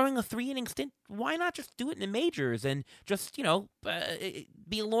 if they're throwing a 3-inning stint, why not just do it in the majors and just,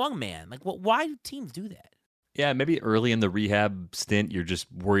 be a long man? Like, why do teams do that? Yeah, maybe early in the rehab stint, you're just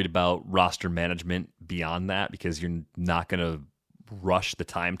worried about roster management beyond that because you're not going to rush the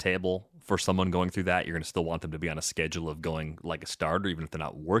timetable for someone going through that, you're going to still want them to be on a schedule of going like a starter, even if they're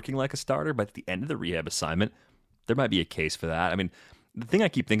not working like a starter. But at the end of the rehab assignment, there might be a case for that. I mean, the thing I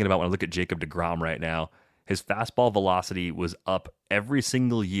keep thinking about when I look at Jacob deGrom right now, his fastball velocity was up every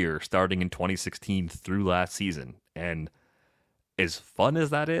single year starting in 2016 through last season. And as fun as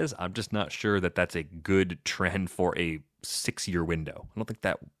that is, I'm just not sure that that's a good trend for a 6-year window. I don't think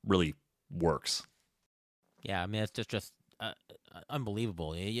that really works. Yeah, I mean, it's just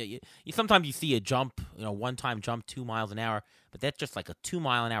unbelievable. You sometimes you see a jump, one-time jump 2 miles an hour, but that's just like a 2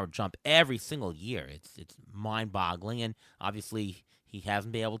 mile an hour jump every single year. It's mind-boggling, and obviously he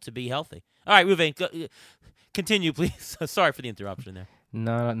hasn't been able to be healthy. All right, Ruvain, continue, please. Sorry for the interruption there.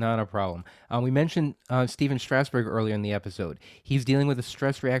 Not a problem. We mentioned Steven Strasburg earlier in the episode. He's dealing with a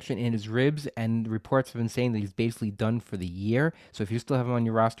stress reaction in his ribs, and reports have been saying that he's basically done for the year. So if you still have him on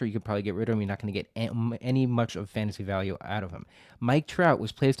your roster, you could probably get rid of him. You're not going to get any much of fantasy value out of him. Mike Trout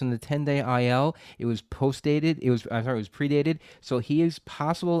was placed on the 10-day IL. It was post-dated. It was predated. So he is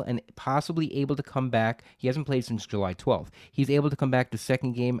possibly able to come back. He hasn't played since July 12th. He's able to come back the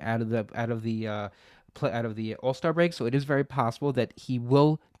second game out of the All-Star break, so it is very possible that he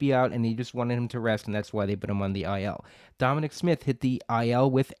will be out, and they just wanted him to rest, and that's why they put him on the IL. Dominic Smith hit the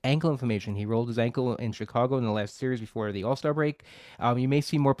IL with ankle inflammation. He rolled his ankle in Chicago in the last series before the All-Star break. You may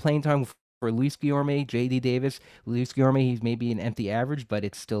see more playing time for Luis Guillorme, J.D. Davis. Luis Guillorme, he's maybe an empty average, but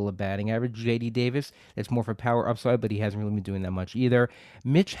it's still a batting average. J.D. Davis, it's more for power upside, but he hasn't really been doing that much either.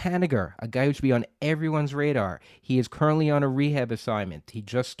 Mitch Haniger, a guy who should be on everyone's radar. He is currently on a rehab assignment. He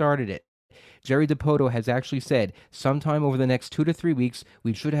just started it. Jerry Dipoto has actually said sometime over the next 2 to 3 weeks,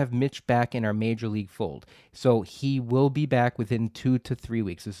 we should have Mitch back in our major league fold. So he will be back within 2 to 3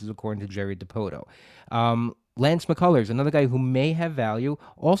 weeks. This is according to Jerry Dipoto. Lance McCullers, another guy who may have value,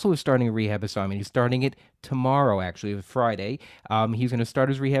 also is starting a rehab assignment. He's starting it tomorrow, actually, Friday. He's going to start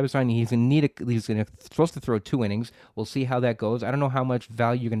his rehab assignment. He's supposed to throw 2 innings. We'll see how that goes. I don't know how much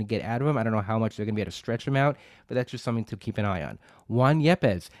value you're going to get out of him. I don't know how much they're going to be able to stretch him out, but that's just something to keep an eye on. Juan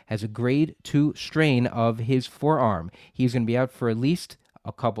Yepes has a grade 2 strain of his forearm. He's going to be out for at least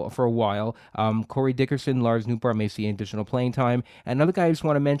for a while. Corey Dickerson, Lars Nootbaar may see additional playing time. Another guy I just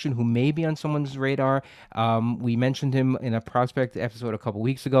want to mention who may be on someone's radar, we mentioned him in a prospect episode a couple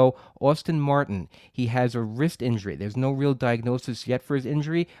weeks ago, Austin Martin. He has a wrist injury. There's no real diagnosis yet for his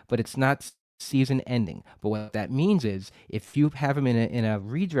injury, but it's not season ending. But what that means is if you have him in a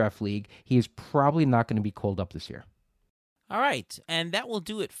redraft league, he is probably not going to be called up this year. All right, and that will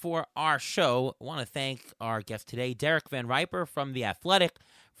do it for our show. I want to thank our guest today, Derek Van Riper from The Athletic,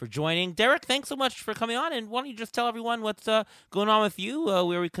 for joining. Derek, thanks so much for coming on, and why don't you just tell everyone what's going on with you,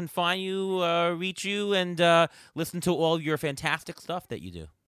 where we can find you, reach you, and listen to all your fantastic stuff that you do.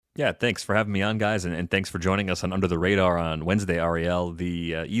 Yeah, thanks for having me on, guys, and thanks for joining us on Under the Radar on Wednesday, Ariel.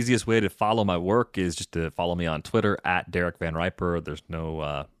 The easiest way to follow my work is just to follow me on Twitter, at Derek Van Riper. There's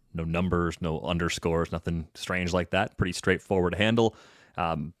no numbers, no underscores, nothing strange like that. Pretty straightforward handle.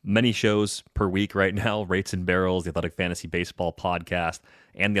 Many shows per week right now, Rates and Barrels, the Athletic Fantasy Baseball Podcast,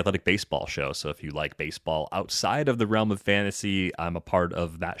 and the Athletic Baseball Show. So if you like baseball outside of the realm of fantasy, I'm a part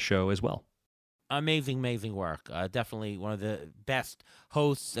of that show as well. Amazing work. Definitely one of the best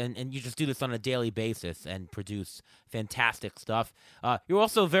hosts, and you just do this on a daily basis and produce fantastic stuff. You're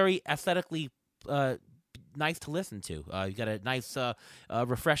also very aesthetically nice to listen to. You got a nice,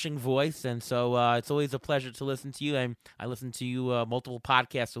 refreshing voice, and so it's always a pleasure to listen to you. And I listen to you multiple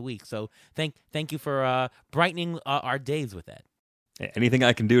podcasts a week. So thank you for brightening our days with that. Anything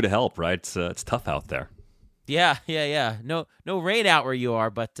I can do to help, right? It's tough out there. Yeah. No rain out where you are,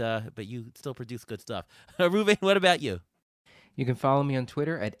 but you still produce good stuff. Ruvain, what about you? You can follow me on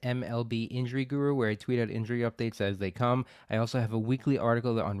Twitter at MLB Injury Guru, where I tweet out injury updates as they come. I also have a weekly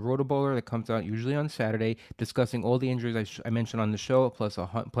article on Rotobowler that comes out usually on Saturday, discussing all the injuries I mentioned on the show, plus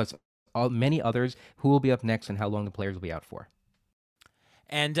many others, who will be up next and how long the players will be out for.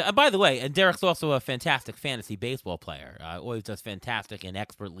 And by the way, Derek's also a fantastic fantasy baseball player. Always does fantastic in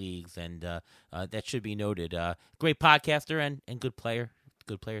expert leagues, and that should be noted. Great podcaster and good player.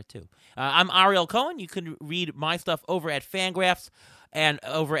 Good player, too. I'm Ariel Cohen. You can read my stuff over at Fangraphs and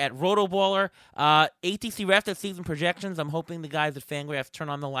over at Rotoballer. ATC Rest season projections. I'm hoping the guys at Fangraphs turn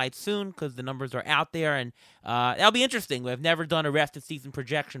on the lights soon because the numbers are out there, and that'll be interesting. We've never done a rested season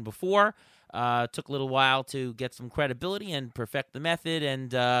projection before. Took a little while to get some credibility and perfect the method,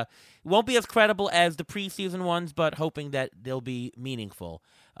 and it won't be as credible as the preseason ones, but hoping that they'll be meaningful.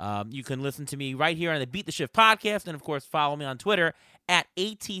 You can listen to me right here on the Beat the Shift podcast, and of course follow me on Twitter at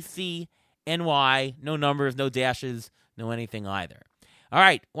ATCNY. No numbers, no dashes, no anything either. All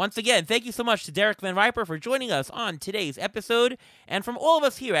right. Once again, thank you so much to Derek Van Riper for joining us on today's episode. And from all of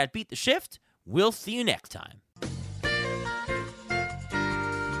us here at Beat the Shift, we'll see you next time.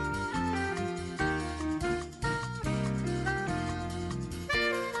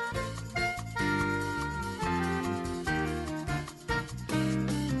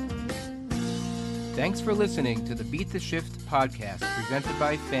 Thanks for listening to the Beat the Shift podcast presented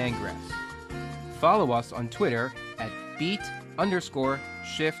by Fangraphs. Follow us on Twitter at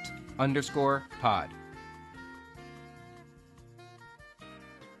beat_shift_pod.